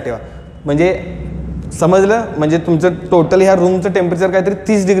नाही, लक्षात ठेवा. म्हणजे समजलं, म्हणजे तुमचं टोटल ह्या रूमचं टेम्परेचर काहीतरी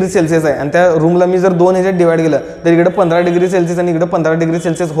 30 डिग्री सेल्सिअस आहे आणि त्या रूमला मी जर 2 ह्याच्यात डिवाइड केलं तर इकडे 15 डिग्री सेल्सिअस आणि इकडे 15 डिग्री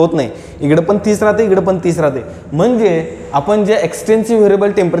सेल्सिअस होत नाही. इकडे पण 30 राहते, इकडे पण 30 राहते. म्हणजे आपण जे एक्सटेन्सिव्ह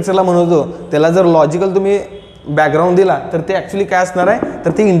व्हेरिएबल टेम्परेचरला म्हणतो, त्याला जर लॉजिकल तुम्ही बॅकग्राऊंड दिला तर ते ॲक्च्युली काय असणार आहे,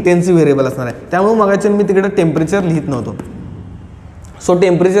 तर ते इंटेन्सिव्ह व्हेरिएबल असणार आहे. त्यामुळे मगाच्या मी तिकडे टेम्परेचर लिहित नव्हतो. सो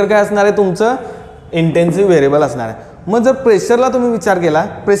टेम्परेचर काय असणार आहे, तुमचं इंटेन्सिव्ह व्हेरिएबल असणार आहे. मग जर प्रेशरला तुम्ही विचार केला,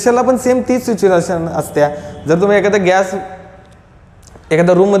 प्रेशरला पण सेम तीच सिच्युएशन असते. जर तुम्ही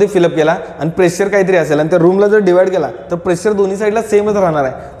एखादा रूममध्ये फिलअप केला आणि प्रेशर काहीतरी असेल आणि त्या रूमला जर डिवाइड केला तर प्रेशर दोन्ही साईडला सेमच राहणार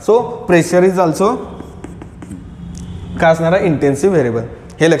आहे. सो प्रेशर इज ऑल्सो काय असणार आहे, इंटेन्सिव्ह व्हेरिएबल.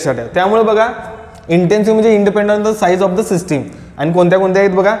 हे लक्षात ठेवा. त्यामुळे बघा, इंटेन्सिव्ह म्हणजे independent on the size of the system. आणि कोणत्या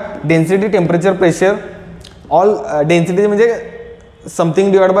आहेत बघा, density, temperature, pressure. All density म्हणजे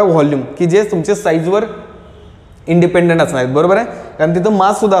समथिंग डिवाइड बाय व्हॉल्यूम, की जे तुमच्या साईजवर इंडिपेंडंट असणार आहेत, बरोबर आहे. कारण तिथं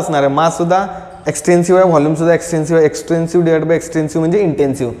मास सुद्धा असणार आहे. मास सुद्धा एक्सटेन्सिव्ह आहे, व्हॉल्यूम सुद्धा एक्सटेन्सिव्ह आहे. एक्सटेन्सिव्ह डिवाइड बाय एक्सटेन्सिव्ह म्हणजे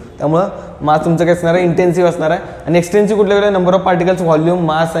इंटेन्सिव्ह. त्यामुळं मास तुमचं काय असणार आहे, इंटेन्सिव्ह असणार आहे. आणि एक्सटेन्सिव्ह कुठल्या नंबर ऑफ पार्टिकल्स, व्हॉल्यूम,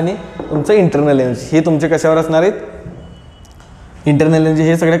 मास आणि तुमचं इंटरनल एनर्जी, हे तुमचे कशावर असणार आहेत, इंटरनल एनर्जी.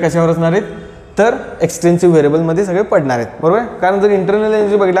 हे सगळे कशावर असणार आहेत, तर एक्सटेन्सिव्ह व्हेरिएबलमध्ये सगळे पडणार आहेत, बरोबर आहे. कारण जर इंटरनल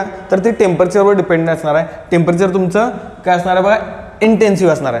एनर्जी बघितला तर ती टेम्परेचरवर डिपेंड असणार आहे. टेम्परेचर तुमचं काय असणार आहे बघा,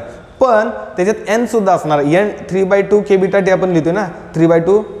 इंटेन्सिव्ह असणार आहे. पण त्याच्यात N सुद्धा असणार आहे. N 3/2 kβT आपण लिहितो ना,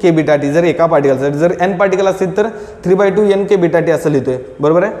 3/2 kβT जर एका पार्टिकलचं. जर N पार्टिकल असतील तर 3/2 N kβT असं लिहितोय,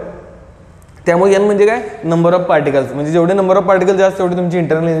 बरोबर आहे. त्यामुळे N म्हणजे काय, नंबर ऑफ पार्टिकल्स. म्हणजे जेवढे नंबर ऑफ पार्टिकल जास्त तेवढी तुमची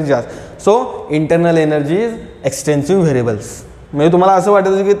इंटरनल एनर्जी जास्त. So internal energy is extensive variables. म्हणजे तुम्हाला असं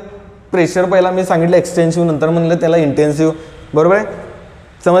वाटतं की प्रेशर पहिला मी सांगितलं एक्सटेन्सिव्ह, नंतर म्हणलं त्याला इंटेन्सिव्ह, बरोबर आहे.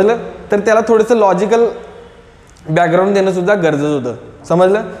 समजलं. तर त्याला थोडंसं लॉजिकल बॅकग्राऊंड देणं सुद्धा गरजेचं होतं,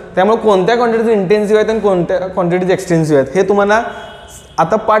 समजलं. त्यामुळे कोणत्या क्वांटिटीज इंटेन्सिव्ह आहेत आणि कोणत्या क्वांटिटीज एक्सटेन्सिव्ह आहेत हे तुम्हाला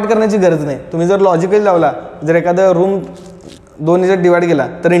आता पाठ करण्याची गरज नाही. तुम्ही जर लॉजिकल लावला, जर एखादा रूम 2 ह्याच्यात डिवाइड केला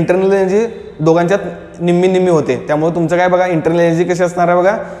तर इंटरनल एनर्जी दोघांच्यात निम्मी होते. त्यामुळे तुमचं काय बघा, इंटरनल एनर्जी कशी असणार आहे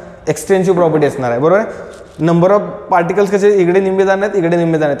बघा, एक्सटेन्सिव्ह प्रॉपर्टी असणार आहे, बरोबर आहे. नंबर ऑफ पार्टिकल्स कसे इकडे निम्मे जाणार आहेत, इकडे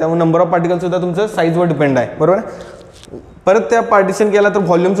निम्मे जाणार आहेत. त्यामुळे नंबर ऑफ पार्टिकल्स सुद्धा तुमचं साईजवर डिपेंड आहे, बरोबर आहे. परत त्या पार्टिशन केला तर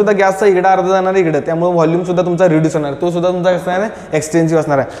व्हॉल्यूम सुद्धा गॅसचा इकडे अर्धा जाणार आहे इकडे. त्यामुळे व्हॉल्यूम सुद्धा तुमचा रिड्यूस होणार, तो सुद्धा तुमचा असणार आहे एक्सटेन्सिव्ह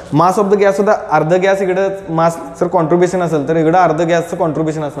असणार आहे. मास ऑफ द गॅस सुद्धा अर्ध गॅस इकडे मास जर कॉन्ट्रीब्युशन असेल तर इकडे अर्ध गॅसचं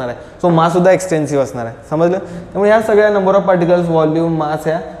कॉन्ट्रीब्युशन असणार आहे. सो मास सुद्धा एक्सटेन्सिव्ह असणार आहे, समजलं. त्यामुळे ह्या सगळ्या नंबर ऑफ पार्टिकल्स, व्हॉल्यूम, मास,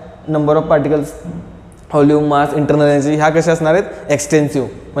 ह्या number of particles, volume, mass, internal energy ह्या कशा असणार आहेत, एक्सटेन्सिव्ह.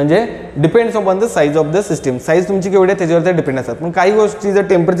 म्हणजे depends upon the size of the system. Size तुमची केवढी आहे त्याच्यावर ते डिपेंड असतात. पण काही गोष्टी जर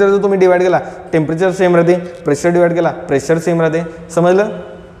टेम्परेचर जर तुम्ही डिवाइड केला, टेम्परेचर सेम राहते. प्रेशर डिवाइड केला, प्रेशर सेम राहते, समजलं.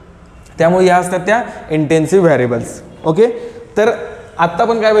 त्यामुळे ह्या असतात त्या इंटेन्सिव्ह व्हेरिएबल्स. ओके, तर आत्ता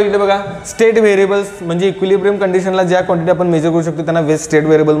पण काय बघितलं बघा, स्टेट व्हेरिएबल्स म्हणजे इक्विलिब्रियम कंडिशनला ज्या क्वांटिटी आपण मेजर करू शकतो त्यांना वेस्ट स्टेट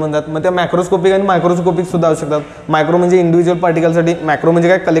व्हेरिएबल म्हणतात. मग त्या मॅक्रोस्कोपिक आणि मायक्रोस्कोपिक सुद्धा असू शकतात. मायक्रो म्हणजे इंडिव्हिज्युअल पार्टिकलसाठी, मॅक्रो म्हणजे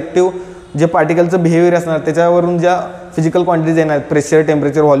काय, कलेक्टिव्ह जे पार्टिकलचं बिहेवियर असणार त्याच्यावरून ज्या फिजिकल क्वांटिटीज येणार आहेत, प्रेशर,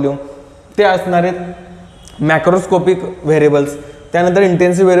 टेम्परेचर, व्हॉल्यूम, ते असणार आहेत मॅक्रोस्कोपिक व्हेरिएबल्स. त्यानंतर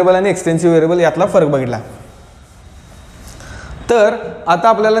इंटेन्सिव्ह व्हेरिएबल आणि एक्सटेन्सिव्ह व्हेरिएबल यातला फरक बघितला. तर आता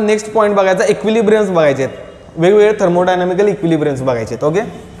आपल्याला नेक्स्ट पॉईंट बघायचा, इक्विलिब्रियम्स बघायचे आहेत. वेगवेगळे थर्मोडायनामिकल इक्विलिब्रियम्स बघायचे आहेत. ओके,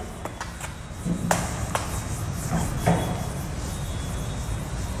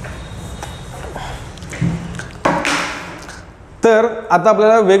 तर आता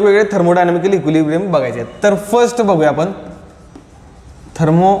आपल्याला वेगवेगळे थर्मोडायनामिकल इक्विलिब्रियम बघायचे आहेत. तर फर्स्ट बघूया आपण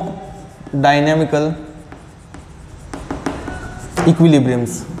थर्मोडायनामिकल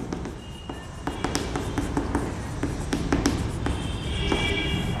इक्विलिब्रियम्स.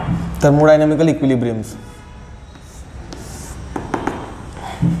 थर्मोडायनामिकल equilibriums,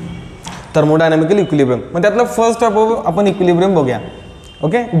 थर्मोडायनामिकल equilibrium. मग त्यातलं फर्स्ट आपण इक्विलिब्रियम बघूया.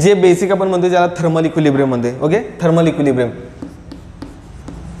 ओके, जे बेसिक आपण म्हणतो ज्याला थर्मल इक्विलिब्रियम म्हणते. Okay, thermal equilibrium.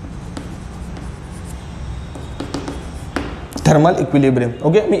 Thermal equilibrium.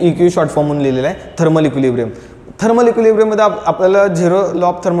 Okay, मी EQ शॉर्ट फॉर्म म्हणून लिहिलेला आहे, थर्मल इक्विलिब्रियम. थर्मल इक्विलिब्रियममध्ये आपल्याला झिरो लॉ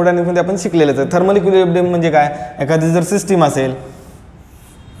ऑफ थर्मोडायनामिक्समध्ये आपण शिकलेलंच आहे. थर्मल इक्विलिब्रियम म्हणजे काय, एखादी जर सिस्टीम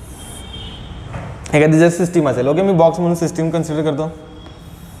असेल, ओके, मी बॉक्स म्हणून सिस्टीम कन्सिडर करतो.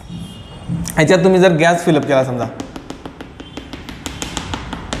 ह्याच्यात तुम्ही जर गॅस फिलअप केला समजा,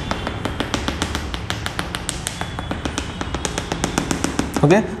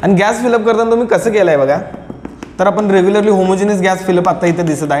 ओके, आणि गॅस फिलअप करताना तुम्ही कसं केलं आहे बघा, तर आपण रेग्युलरली होमोजिनियस गॅस फिलअप आता इथे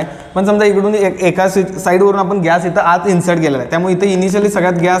दिसत आहे, पण समजा इकडून एका साईडवरून आपण गॅस इथं आत इन्सर्ट केलेला आहे, त्यामुळे इथे इनिशियली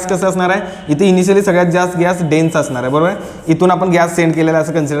सगळ्यात गॅस कसं असणार आहे, इथे इनिशियली सगळ्यात जास्त गॅस डेन्स असणार आहे, बरोबर आहे. इथून आपण गॅस सेंड केलेला आहे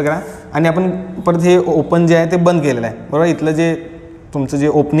असं कन्सिडर करा, आणि आपण परत हे ओपन जे आहे ते बंद केलेलं आहे, बरोबर. इथलं जे तुमचं जे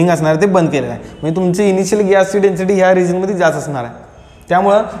ओपनिंग असणार आहे ते बंद केलेलं आहे, म्हणजे तुमची इनिशियल गॅसची डेन्सिटी ह्या रिजनमध्ये जास्त असणार आहे,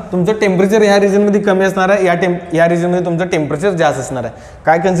 त्यामुळं तुमचं टेम्परेचर ह्या रिजनमध्ये कमी असणार आहे, या रिजनमध्ये तुमचं टेम्परेचर जास्त असणार आहे.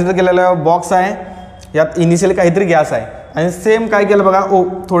 काय कन्सिडर केलेलं बॉक्स आहे, यात इनिशियली काहीतरी गॅस आहे, आणि सेम काय केलं बघा,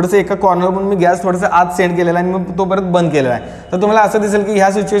 थोडंसं एका कॉर्नरवरून मी गॅस थोडंसं आत सेंड केलेला आहे आणि मग तो परत बंद केलेला आहे. तर तुम्हाला असं दिसेल की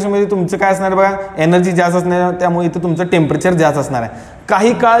ह्या सिच्युएशनमध्ये तुमचं काय असणार बघा, एनर्जी जास्त असणार, त्यामुळे इथं तुमचं टेम्परेचर जास्त असणार आहे.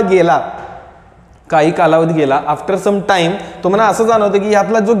 काही काळ गेला, काही कालावधी गेला, आफ्टर सम टाइम तुम्हाला असं जाणवतं की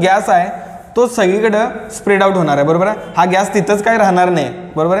ह्यातला जो गॅस आहे तो सगळीकडं स्प्रेड आउट होणार आहे, बरोबर आहे. हा गॅस तिथंच काय राहणार नाही,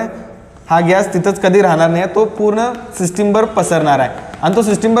 बरोबर आहे. हा गॅस तिथंच कधी राहणार नाही, तो पूर्ण सिस्टीमभर पसरणार आहे. आणि तो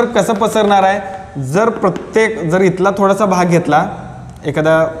सिस्टीमभर कसं पसरणार आहे, जर इथला थोडासा भाग घेतला,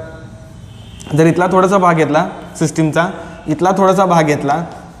 जर इथला थोडासा भाग घेतला सिस्टीमचा, इथला थोडासा भाग घेतला,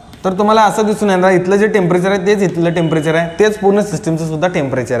 तर तुम्हाला असं दिसून येणार इथलं जे टेम्परेचर आहे तेच इथलं टेम्परेचर आहे, तेच पूर्ण सिस्टीमचं सुद्धा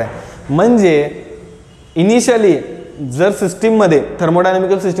टेम्परेचर आहे. म्हणजे इनिशियली जर सिस्टीममध्ये,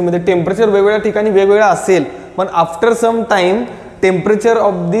 थर्मोडायनामिकल सिस्टीममध्ये टेम्परेचर वेगवेगळ्या ठिकाणी वेगवेगळं असेल, पण after some time temperature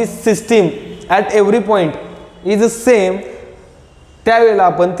of this system at every point is same, त्यावेळेला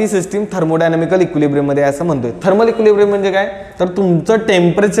आपण ती सिस्टीम थर्मोडायनामिकल इक्विलिब्रियममध्ये असं म्हणतोय. थर्मल इक्विलिब्रियम म्हणजे काय, तर तुमचं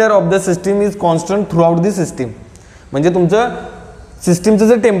temperature of the system is constant through out the system, म्हणजे तुमचं सिस्टीमचं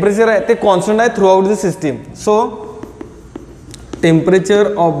जे टेम्परेचर आहे ते कॉन्स्टंट आहे through out the system. So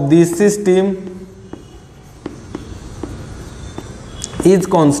temperature of the system is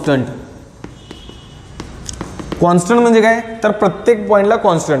constant. Constant म्हणजे काय, तर प्रत्येक पॉईंटला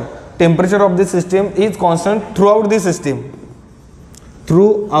constant. Temperature of the system is constant through out the system, through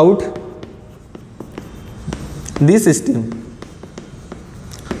out the system.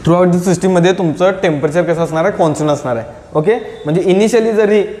 Through out the सिस्टीममध्ये तुमचं temperature कसं असणार आहे, कॉन्स्टंट असणार आहे. ओके, म्हणजे इनिशियली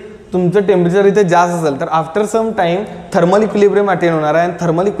जरी तुमचं टेम्परेचर इथे जास्त असेल तर after some time thermal equilibrium attain होणार आहे. आणि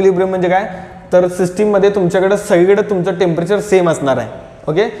थर्मल इक्विलिब्रियम म्हणजे काय, तर सिस्टीममध्ये तुमच्याकडे सगळीकडे तुमचं टेम्परेचर सेम असणार आहे.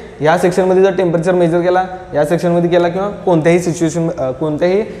 ओके, ह्या सेक्शनमध्ये जर टेम्परेचर मेजर केला, या सेक्शनमध्ये केला, किंवा कोणत्याही सिच्युएशन,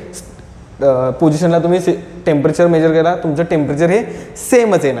 कोणत्याही पोझिशनला तुम्ही टेम्परेचर मेजर केला, तुमचं टेम्परेचर हे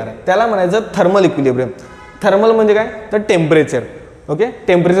सेमच येणार आहे. त्याला म्हणायचं थर्मल इक्विलिब्रियम. थर्मल म्हणजे काय, तर टेम्परेचर. ओके,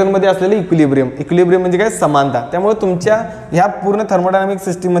 टेम्परेचरमध्ये असलेले इक्विलिब्रियम. इक्विलिब्रियम म्हणजे काय, समानता. त्यामुळे तुमच्या ह्या पूर्ण थर्मोडायनामिक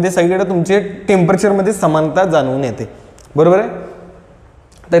सिस्टीममध्ये सगळीकडे तुमचे टेम्परेचरमध्ये समानता जाणवून येते, बरोबर आहे.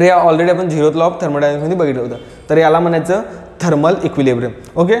 तर या ऑलरेडी आपण झिरोथ लॉ ऑफ थर्मोडायनामिक्समध्ये बघितलं होतं. तर याला म्हणायचं थर्मल इक्विलिब्रियम.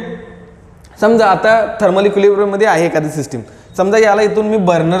 ओके, समजा आता थर्मल इक्विलिब्रियममध्ये आहे एखादी सिस्टीम, समजा याला इथून मी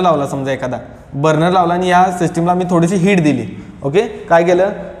बर्नर लावला, समजा एखादा बर्नर लावला आणि या सिस्टीमला मी थोडीशी हीट दिली. ओके, काय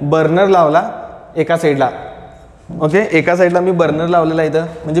केलं, बर्नर लावला एका साईडला. ओके, एका साईडला मी बर्नर लावलेला इथं,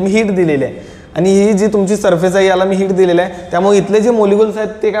 म्हणजे मी हीट दिलेली आहे, आणि ही जी तुमची सरफेस आहे याला मी हीट दिलेलं आहे. त्यामुळे इथले जे मॉलिक्युल्स आहेत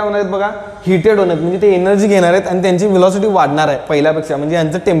ते काय होणार आहेत बघा, हीटेड होणार, म्हणजे ते एनर्जी घेणार आहेत आणि त्यांची व्हेलॉसिटी वाढणार आहे पहिल्यापेक्षा, म्हणजे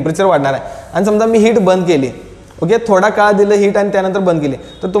यांचं टेम्परेचर वाढणार आहे. आणि समजा मी हीट बंद केली, ओके, थोडा काळ दिलं हीट आणि त्यानंतर बंद केली,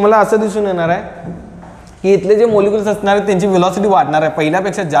 तर तुम्हाला असं दिसून येणार आहे की इथले जे मॉलिक्युल्स असणार आहेत त्यांची व्हेलॉसिटी वाढणार आहे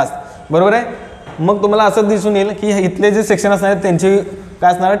पहिल्यापेक्षा जास्त, बरोबर आहे. मग तुम्हाला असं दिसून येईल की इथले जे सेक्शन असणार आहेत त्यांची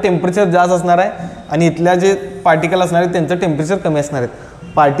काय असणार आहे, टेम्परेचर जास्त असणार आहे, आणि इथल्या जे पार्टिकल असणार आहेत त्यांचं टेम्परेचर कमी असणार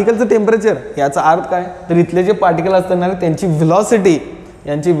आहेत. पार्टिकलचं टेम्परेचर याचा अर्थ काय, तर इथले जे पार्टिकल असणार आहेत त्यांची व्हेलॉसिटी,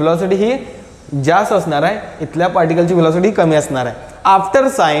 यांची व्हेलॉसिटी ही जास्त असणार आहे, इथल्या पार्टिकलची व्हेलॉसिटी कमी असणार आहे.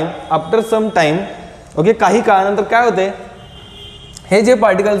 आफ्टर सम टाइम, ओके, काही काळानंतर काय होते, हे जे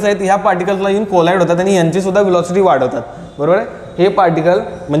पार्टिकल्स आहेत ह्या पार्टिकल्सला येऊन कोलाइड होतात आणि यांची सुद्धा व्हेलॉसिटी वाढवतात, बरोबर आहे. हे पार्टिकल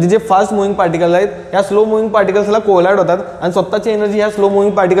म्हणजे जे फास्ट मुव्हिंग पार्टिकल आहेत ह्या स्लो मुव्हिंग पार्टिकल्सला कोलाइड होतात आणि स्वतःची एनर्जी ह्या स्लो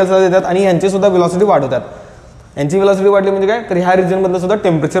मुव्हिंग पार्टिकल्सला देतात आणि यांची सुद्धा व्हेलॉसिटी वाढवतात. यांची व्हेलॉसिटी वाढली म्हणजे काय, तर ह्या रिजनमधलं सुद्धा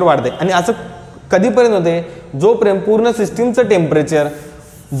टेम्परेचर वाढते. आणि असं कधीपर्यंत होते, जोपर्यंत पूर्ण सिस्टीमचं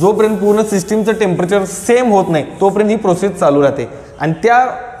टेम्परेचर सेम होत नाही तोपर्यंत ही प्रोसेस चालू राहते. आणि त्या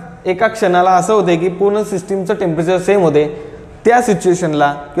एका क्षणाला असं होते की पूर्ण सिस्टीमचं टेम्परेचर सेम होते, त्या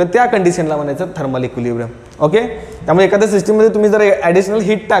सिच्युएशनला किंवा त्या कंडिशनला म्हणायचं थर्मल इक्विलिब्रियम. ओके, त्यामुळे एखाद्या सिस्टीममध्ये तुम्ही जर ॲडिशनल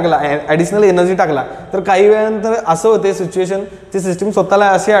हीट टाकला, ॲडिशनल एनर्जी टाकला, तर काही वेळानंतर असं होते सिच्युएशन, ती सिस्टीम स्वतःला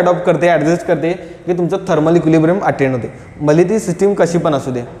अशी अडॉप्ट करते, ॲडजस्ट करते की तुमचं थर्मल इक्विलिब्रियम अटेंड होते, भले ती सिस्टीम कशी पण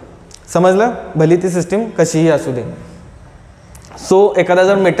असू दे. समजलं, भले ती सिस्टीम कशीही असू दे. सो एखादा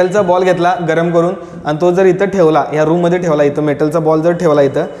जर मेटलचा बॉल घेतला गरम करून आणि तो जर इथं ठेवला, या रूममध्ये ठेवला, इथं मेटलचा बॉल जर ठेवला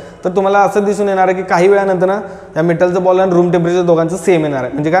इथं, तर तुम्हाला असं दिसून येणार आहे की काही वेळानंतर ना या मेटलचा बॉल आणि रूम टेम्परेचर दोघांचं सेम येणार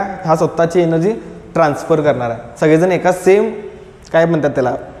आहे. म्हणजे काय, हा स्वतःची एनर्जी ट्रान्सफर करणार आहे. सगळेजण एका सेम, काय म्हणतात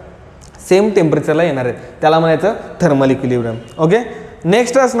त्याला, सेम टेम्परेचरला येणार आहेत. त्याला म्हणायचं थर्मल इक्विलिब्रियम. ओके,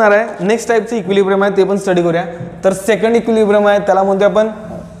 नेक्स्ट असणार आहे, नेक्स्ट टाईपचं इक्विलिब्रियम आहे, ते पण स्टडी करूया. तर सेकंड इक्विलिब्रियम आहे, त्याला म्हणतो आपण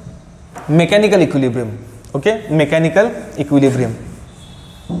mechanical equilibrium. Okay, mechanical equilibrium.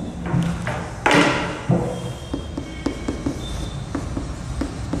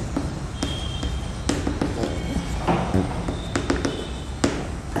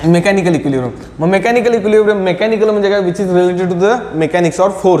 Mechanical equilibrium. मग मेकॅनिकल इक्विलिब्रियम, मेकॅनिकल म्हणजे काय, which is related to the mechanics or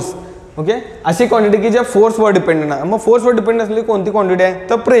force. Okay, अशी क्वांटिटी की ज्या फोर्सवर डिपेंडेंट आहे. मग फोर्सवर डिपेंड असलेली कोणती क्वांटिटी आहे,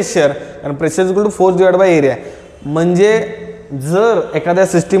 तर प्रेशर. कारण pressure equal to force divide by area. म्हणजे जर एखाद्या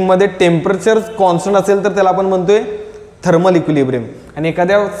सिस्टीममध्ये टेम्परेचर कॉन्स्टंट असेल तर त्याला आपण म्हणतोय थर्मल इक्विलिब्रियम, आणि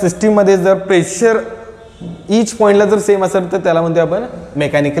एखाद्या सिस्टीममध्ये जर प्रेशर ईच पॉईंटला जर सेम असेल तर त्याला म्हणतोय आपण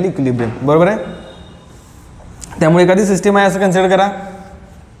मेकॅनिकल इक्विलिब्रियम. बरोबर आहे. त्यामुळे एखादी सिस्टीम आहे असं कन्सिडर करा,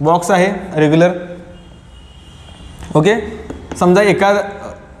 बॉक्स आहे रेग्युलर. ओके, समजा एका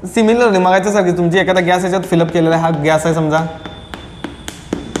सिमिलर मागायच्यासारखी तुमची एखादा गॅस याच्यात फिलअप केलेला आहे, हा गॅस आहे समजा,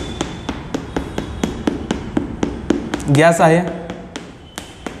 गॅस आहे.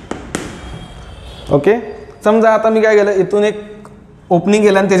 ओके, समजा आता मी काय केलं, इथून एक ओपनिंग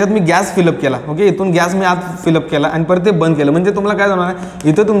केलं आणि त्याच्यात मी गॅस फिलअप केला. ओके, इथून गॅस मी आत फिलअप केला आणि परत ते बंद केलं. म्हणजे तुम्हाला काय होणार आहे,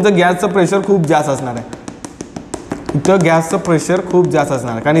 इथं तुमचं गॅसचं प्रेशर खूप जास्त असणार आहे. इथं गॅसचं प्रेशर खूप जास्त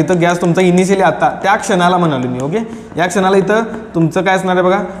असणार आहे, कारण इथं गॅस तुमचा इनिशियली आता त्या क्षणाला म्हणालो मी. ओके, या क्षणाला इथं तुमचं काय असणार आहे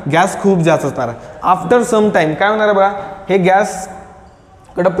बघा, गॅस खूप जास्त असणार आहे. आफ्टर सम टाईम काय होणार आहे बघा, हे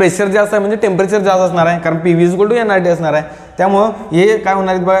गॅसकडं प्रेशर जास्त आहे म्हणजे टेम्परेचर जास्त असणार आहे, कारण PV इक्वल टू NRT असणार आहे. त्यामुळं हे काय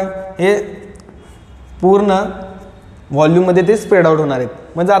होणार आहेत बघा, हे पूर्ण व्हॉल्यूममध्ये ते स्प्रेड आउट होणार आहेत.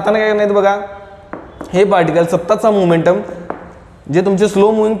 म्हणजे आता काय करणार आहेत बघा, हे पार्टिकल स्वतःचा मोमेंटम, जे तुमचे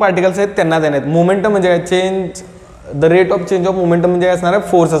स्लो मुव्हिंग पार्टिकल्स आहेत त्यांना देणार आहेत. मोमेंटम म्हणजे काय, change the rate of change of momentum म्हणजे काय असणार आहे,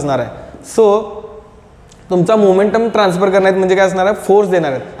 फोर्स असणार आहे. सो तुमचा मोमेंटम ट्रान्सफर करण्यात म्हणजे काय असणार आहे, फोर्स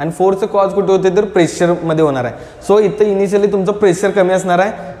देणार आहेत. आणि फोर्सचं कॉज कुठे होते तर प्रेशरमध्ये होणार आहे. सो इथं इनिशियली तुमचं प्रेशर कमी असणार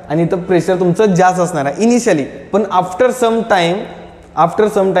आहे आणि इथं प्रेशर तुमचं जास्त असणार आहे इनिशियली. पण आफ्टर सम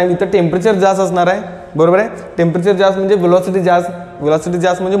टाईम इथं टेम्परेचर जास्त असणार आहे. बरोबर आहे, टेम्परेचर जास्त म्हणजे व्हेलॉसिटी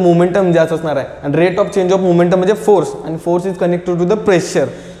जास्त म्हणजे मोमेंटम जास्त असणार आहे. आणि rate of change of momentum म्हणजे फोर्स, आणि force is connected to the pressure.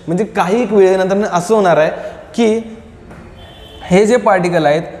 म्हणजे काही वेळेनंतर असं होणार आहे की हे जे पार्टिकल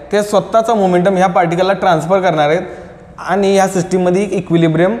आहेत ते स्वतःचा मोमेंटम ह्या पार्टिकलला ट्रान्सफर करणार आहेत आणि ह्या सिस्टीममध्ये एक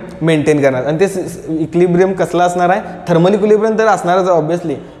इक्विलिब्रियम मेंटेन करणार. आणि ते इक्विलिब्रियम कसला असणार आहे, थर्मल इक्विलिब्रियम तर असणारच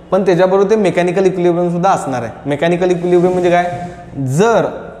ऑब्वियसली, पण त्याच्याबरोबर ते मेकॅनिकल इक्विलिब्रियम सुद्धा असणार आहे. मेकॅनिकल इक्विलिब्रियम म्हणजे काय, जर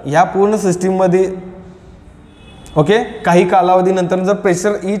ह्या पूर्ण सिस्टीममध्ये ओके काही कालावधीनंतर जर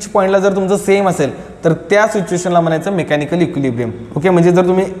प्रेशर ईच पॉईंटला जर तुमचं सेम असेल तर त्या सिच्युएशनला म्हणायचं मेकॅनिकल इक्विलिब्रियम. ओके, म्हणजे जर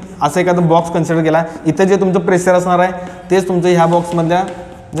तुम्ही असं एखादा बॉक्स कन्सिडर केला, इथं जे तुमचं प्रेशर असणार आहे तेच तुमचं ह्या बॉक्समधल्या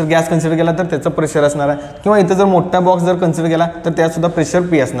जर गॅस कन्सिडर केला तर त्याचं प्रेशर असणार आहे, किंवा इथं जर मोठा बॉक्स जर कन्सिडर केला तर त्यातसुद्धा प्रेशर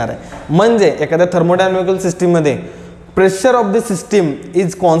P असणार आहे. म्हणजे एखाद्या थर्मोडायनॅमिकल सिस्टीममध्ये pressure of the system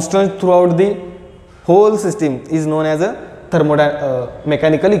is constant through out the hole system is non as a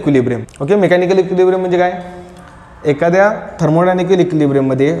mechanical equilibrium. Okay, mechanical equilibrium म्हणजे काय, एखाद्या थर्मोडायनॅमिकल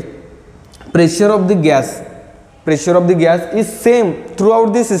इक्विलिब्रियममध्ये pressure of the gas is same through out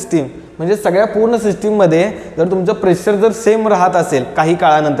the system. म्हणजे सगळ्या पूर्ण सिस्टीममध्ये जर तुमचं प्रेशर जर सेम राहत असेल काही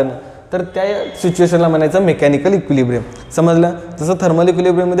काळानंतर तर त्या सिच्युएशनला म्हणायचं मेकॅनिकल इक्विलिब्रियम. समजलं, जसं थर्मल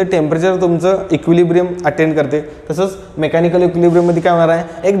इक्विलिब्रियममध्ये टेम्परेचर तुमचं इक्विलिब्रियम अटेंड करते, तसंच मेकॅनिकल इक्विलिब्रियममध्ये काय होणार आहे,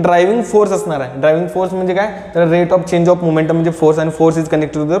 एक ड्रायव्हिंग फोर्स असणार आहे. ड्रायव्हिंग फोर्स म्हणजे काय, तर rate of change of momentum म्हणजे फोर्स, आणि force is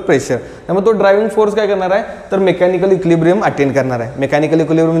connected to the pressure. त्यामुळे तो ड्रायव्हिंग फोर्स काय करणार आहे, तर मेकॅनिकल इक्विलिब्रियम अटेंड करणार आहे. मेकॅनिकल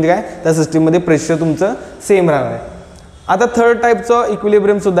इक्विलिब्रियम म्हणजे काय, त्या सिस्टीममध्ये प्रेशर तुमचं सेम राहणार आहे. आता थर्ड टाईपचं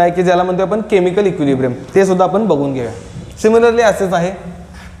इक्विलिब्रियम सुद्धा आहे की ज्याला म्हणतो आपण केमिकल इक्विलिब्रियम, ते सुद्धा आपण बघून घेऊया. सिमिलरली असेच आहे.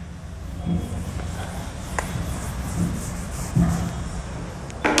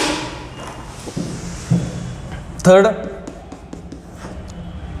 Third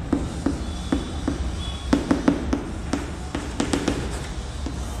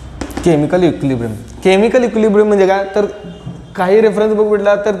chemical equilibrium. Chemical equilibrium म्हणजे काय, तर काही रेफरन्स बुक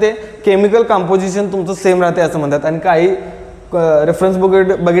भेटला तर ते केमिकल कंपोजिशन तुमचं सेम राहते असं म्हणतात, आणि काही रेफरन्स बुक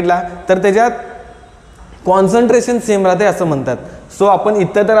बघितला तर त्याच्यात कॉन्सन्ट्रेशन सेम राहते असं म्हणतात. सो आपण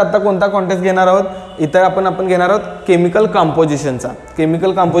इथं तर आता कोणता कॉन्टेक्स्ट घेणार आहोत, इथं आपण घेणार आहोत केमिकल कंपोजिशनचा.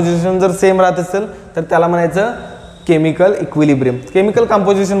 केमिकल कंपोजिशन जर सेम राहत असेल तर त्याला म्हणायचं केमिकल इक्विलिब्रियम. केमिकल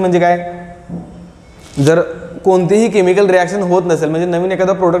कंपोजिशन म्हणजे काय, जर कोणतेही केमिकल रिॲक्शन होत नसेल म्हणजे नवीन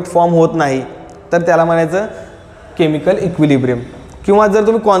एखादा प्रोडक्ट फॉर्म होत नाही तर त्याला म्हणायचं केमिकल इक्विलिब्रियम. किंवा जर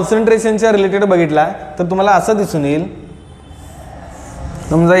तुम्ही कॉन्सन्ट्रेशनच्या रिलेटेड बघितला तर तुम्हाला असं दिसून येईल,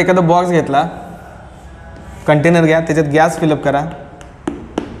 समजा एखादा बॉक्स घेतला, कंटेनर घ्या, त्याच्यात गॅस फिलअप करा,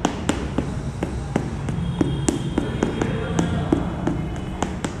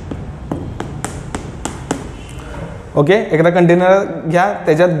 ओके. एखादा कंटेनर घ्या,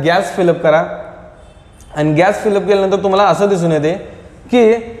 त्याच्यात गॅस फिलअप करा आणि गॅस फिलअप केल्यानंतर तुम्हाला असं दिसून येते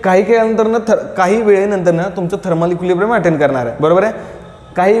की काही वेळेनंतर तुमचं थर्मल इक्विलिब्रियम अटेंड करणार आहे, बरोबर आहे.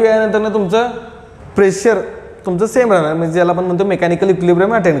 काही वेळानंतर तुमचं प्रेशर तुमचं सेम राहणार, म्हणजे ज्याला आपण म्हणतो मेकॅनिकल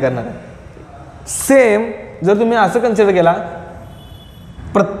इक्विलिब्रियम अटेंड करणार आहे. सेम जर तुम्ही असं कन्सिडर केला,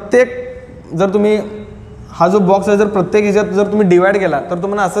 जर तुम्ही हा जो बॉक्स आहे जर प्रत्येक ह्याच्यात जर तुम्ही डिवाइड केला तर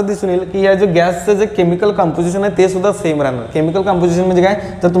तुम्हाला असं दिसून येईल की या जो गॅसचं जे केमिकल कंपोजिशन आहे ते सुद्धा सेम राहणार. केमिकल कंपोजिशन म्हणजे काय,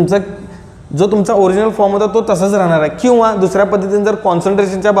 तर जो तुमचा ओरिजिनल फॉर्म होता तो तसाच राहणार आहे. किंवा दुसऱ्या पद्धतीने जर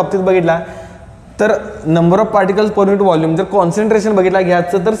कॉन्सन्ट्रेशनच्या बाबतीत बघितला तर number of particles per unit volume, जर कॉन्सन्ट्रेशन बघितला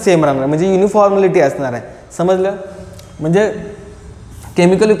गॅसचं तर सेम राहणार, म्हणजे युनिफॉर्मलिटी असणार आहे. समजलं. म्हणजे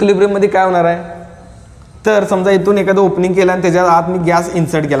केमिकल इक्विलिब्रियममध्ये काय होणार आहे, तर समजा इथून एखादं ओपनिंग केलं आणि त्याच्या आत मी गॅस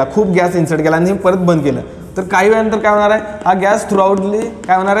इन्सर्ट केला, खूप गॅस इन्सर्ट केला आणि परत बंद केलं, तर काही वेळानंतर काय होणार आहे, हा गॅस थ्रूआउटली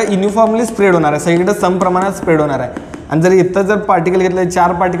काय होणार आहे, युनिफॉर्मली स्प्रेड होणार आहे, सगळीकडे सम प्रमाणात स्प्रेड होणार आहे. आणि जर इथं जर पार्टिकल घेतले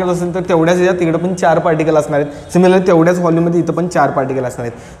 4 पार्टिकल असेल तर तेवढ्याच याच्यात तिकडे पण 4 पार्टिकल असणार आहेत. सिमिलरली तेवढ्याच व्हॉल्यूममध्ये इथं पण 4 पार्टिकल असणार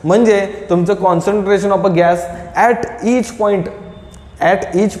आहेत. म्हणजे तुमचं concentration of a gas at each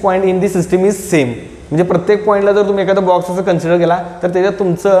point in the system is same. म्हणजे प्रत्येक पॉईंटला जर तुम्ही एखादा बॉक्स असं कन्सिडर केला तर त्याच्यात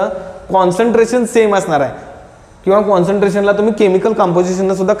तुमचं कॉन्सन्ट्रेशन सेम असणार आहे. किंवा कॉन्सन्ट्रेशनला तुम्ही केमिकल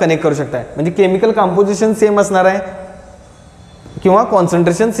कंपोजिशनला सुद्धा कनेक्ट करू शकताय, म्हणजे केमिकल कंपोजिशन सेम असणार आहे किंवा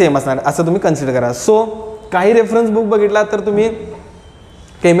कॉन्सन्ट्रेशन सेम असणार आहे असं तुम्ही कन्सिडर करा. सो काही रेफरन्स बुक बघितला तर तुम्ही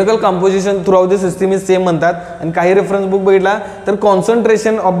chemical composition through out the system is same म्हणतात, आणि काही रेफरन्स बुक बघितला तर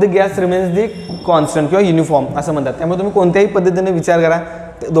concentration of the gas remains the constant किंवा युनिफॉर्म असं म्हणतात. त्यामुळे तुम्ही कोणत्याही पद्धतीने विचार करा,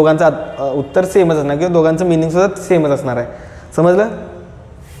 दोघांचं उत्तर सेमच असणार किंवा दोघांचं मिनिंग सुद्धा सेमच असणार आहे. समजलं.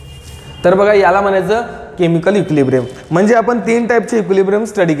 तर बघा, याला म्हणायचं केमिकल इक्विलिब्रियम. म्हणजे आपण 3 टाईपचे इक्विलिब्रियम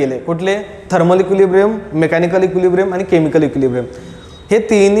स्टडी केले. कुठले, थर्मल इक्विलिब्रियम, मेकॅनिकल इक्विलिब्रियम आणि केमिकल इक्विलिब्रियम. हे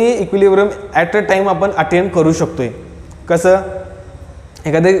तिन्ही इक्विलिब्रियम ॲट अ टाइम आपण अटेंड करू शकतोय. कसं,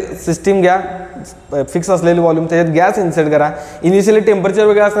 एखादी सिस्टीम घ्या, फिक्स असलेली व्हॉल्यूम, त्याच्यात गॅस इन्सर्ट करा, इनिशियली टेम्परेचर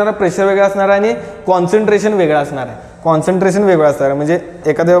वेगळं असणार आहे, प्रेशर वेगळं असणार आहे आणि कॉन्सन्ट्रेशन वेगळं असणार आहे. कॉन्सन्ट्रेशन वेगळं असणार आहे म्हणजे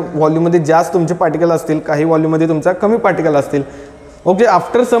एखाद्या व्हॉल्यूममध्ये जास्त तुमचे पार्टिकल असतील, काही व्हॉल्यूममध्ये तुमचा कमी पार्टिकल असतील. ओके.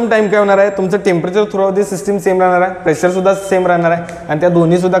 आफ्टर सम टाइम काय होणार आहे, तुमचं temperature through out the system same राहणार आहे, प्रेशरसुद्धा सेम राहणार आहे, आणि त्या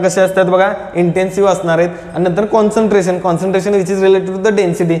दोन्हीसुद्धा कसे असतात बघा, इंटेन्सिव्ह असणार आहेत. आणि नंतर concentration which is related to the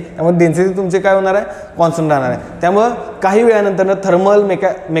density, त्यामुळे डेन्सिटी तुमचे काय होणार आहे, कॉन्स्टंट राहणार आहे. त्यामुळं काही वेळानंतर थर्मल,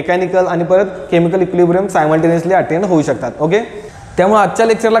 मेकॅनिकल आणि परत केमिकल इक्विलिब्रियम सायमल्टेनियसली अटेंड होऊ शकतात. ओके. त्यामुळे आजच्या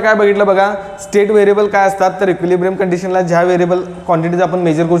लेक्चरला काय बघितलं बघा, स्टेट व्हेरिएबल काय असतात, तर इक्विलिब्रियम कंडिशनला ज्या व्हेरिएबल क्वांटिटीज आपण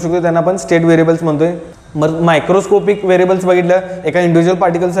मेजर करू शकतो त्यांना आपण स्टेट व्हेरिएबल्स म्हणतोय. मायक्रोस्कोपिक व्हेरिएबल्स बघितलं, एका इंडिव्हिज्युअल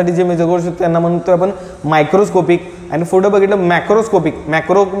पार्टिकलसाठी जे मेजर करू शकतो त्यांना म्हणतो आपण मायक्रोस्कोपिक. आणि पुढं बघितलं मॅक्रोस्कोपिक.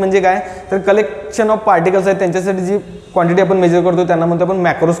 मॅक्रो म्हणजे काय, तर कलेक्शन ऑफ पार्टिकल्स आहेत त्यांच्यासाठी जी क्वांटिटी आपण मेजर करतो त्यांना म्हणतो आपण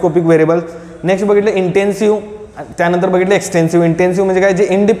मॅक्रोस्कोपिक व्हेरिएबल. नेक्स्ट बघितलं इंटेन्सिव्ह, त्यानंतर बघितलं एक्सटेन्सिव्ह. इंटेन्सिव्ह म्हणजे काय, जे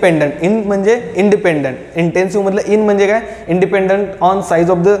इंडिपेंडंट, इन म्हणजे इंडिपेंडंट, इंटेन्सिव्ह मधलं इन म्हणजे काय, independent on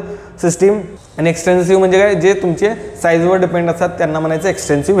size of the system. आणि एक्सटेन्सिव्ह म्हणजे काय, जे तुमचे साईजवर डिपेंड असतात त्यांना म्हणायचं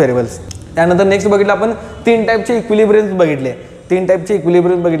एक्सटेन्सिव्ह व्हेरिएबल्स. त्यानंतर नेक्स्ट बघितलं आपण 3 टाईपचे इक्विलिब्रियम्स बघितले. 3 टाईपचे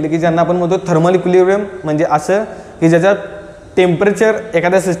इक्विलिब्रियम बघितले की ज्यांना आपण म्हणतो थर्मल इक्विलिब्रियम, म्हणजे असं की ज्याच्यात टेम्परेचर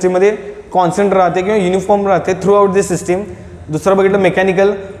एखाद्या सिस्टीममध्ये कॉन्स्टंट राहते किंवा युनिफॉर्म राहते थ्रू आउट दी सिस्टीम. दुसरं बघितलं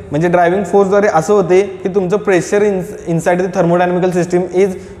मेकॅनिकल, म्हणजे ड्रायव्हिंग फोर्सद्वारे असं होते की तुमचं pressure inside the थर्मोडायनॅमिकल system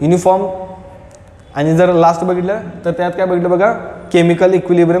is uniform. आणि जर लास्ट बघितलं तर त्यात काय बघितलं बघा, केमिकल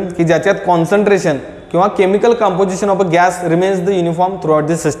इक्विलिब्रियम, की ज्याच्यात कॉन्सन्ट्रेशन किंवा chemical composition of a gas remains the uniform through out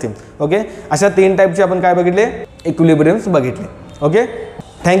this system. Okay. अशा 3 टाईपचे आपण काय बघितले, इक्विलिब्रियम्स बघितले. ओके.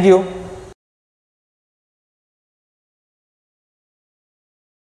 थँक्यू.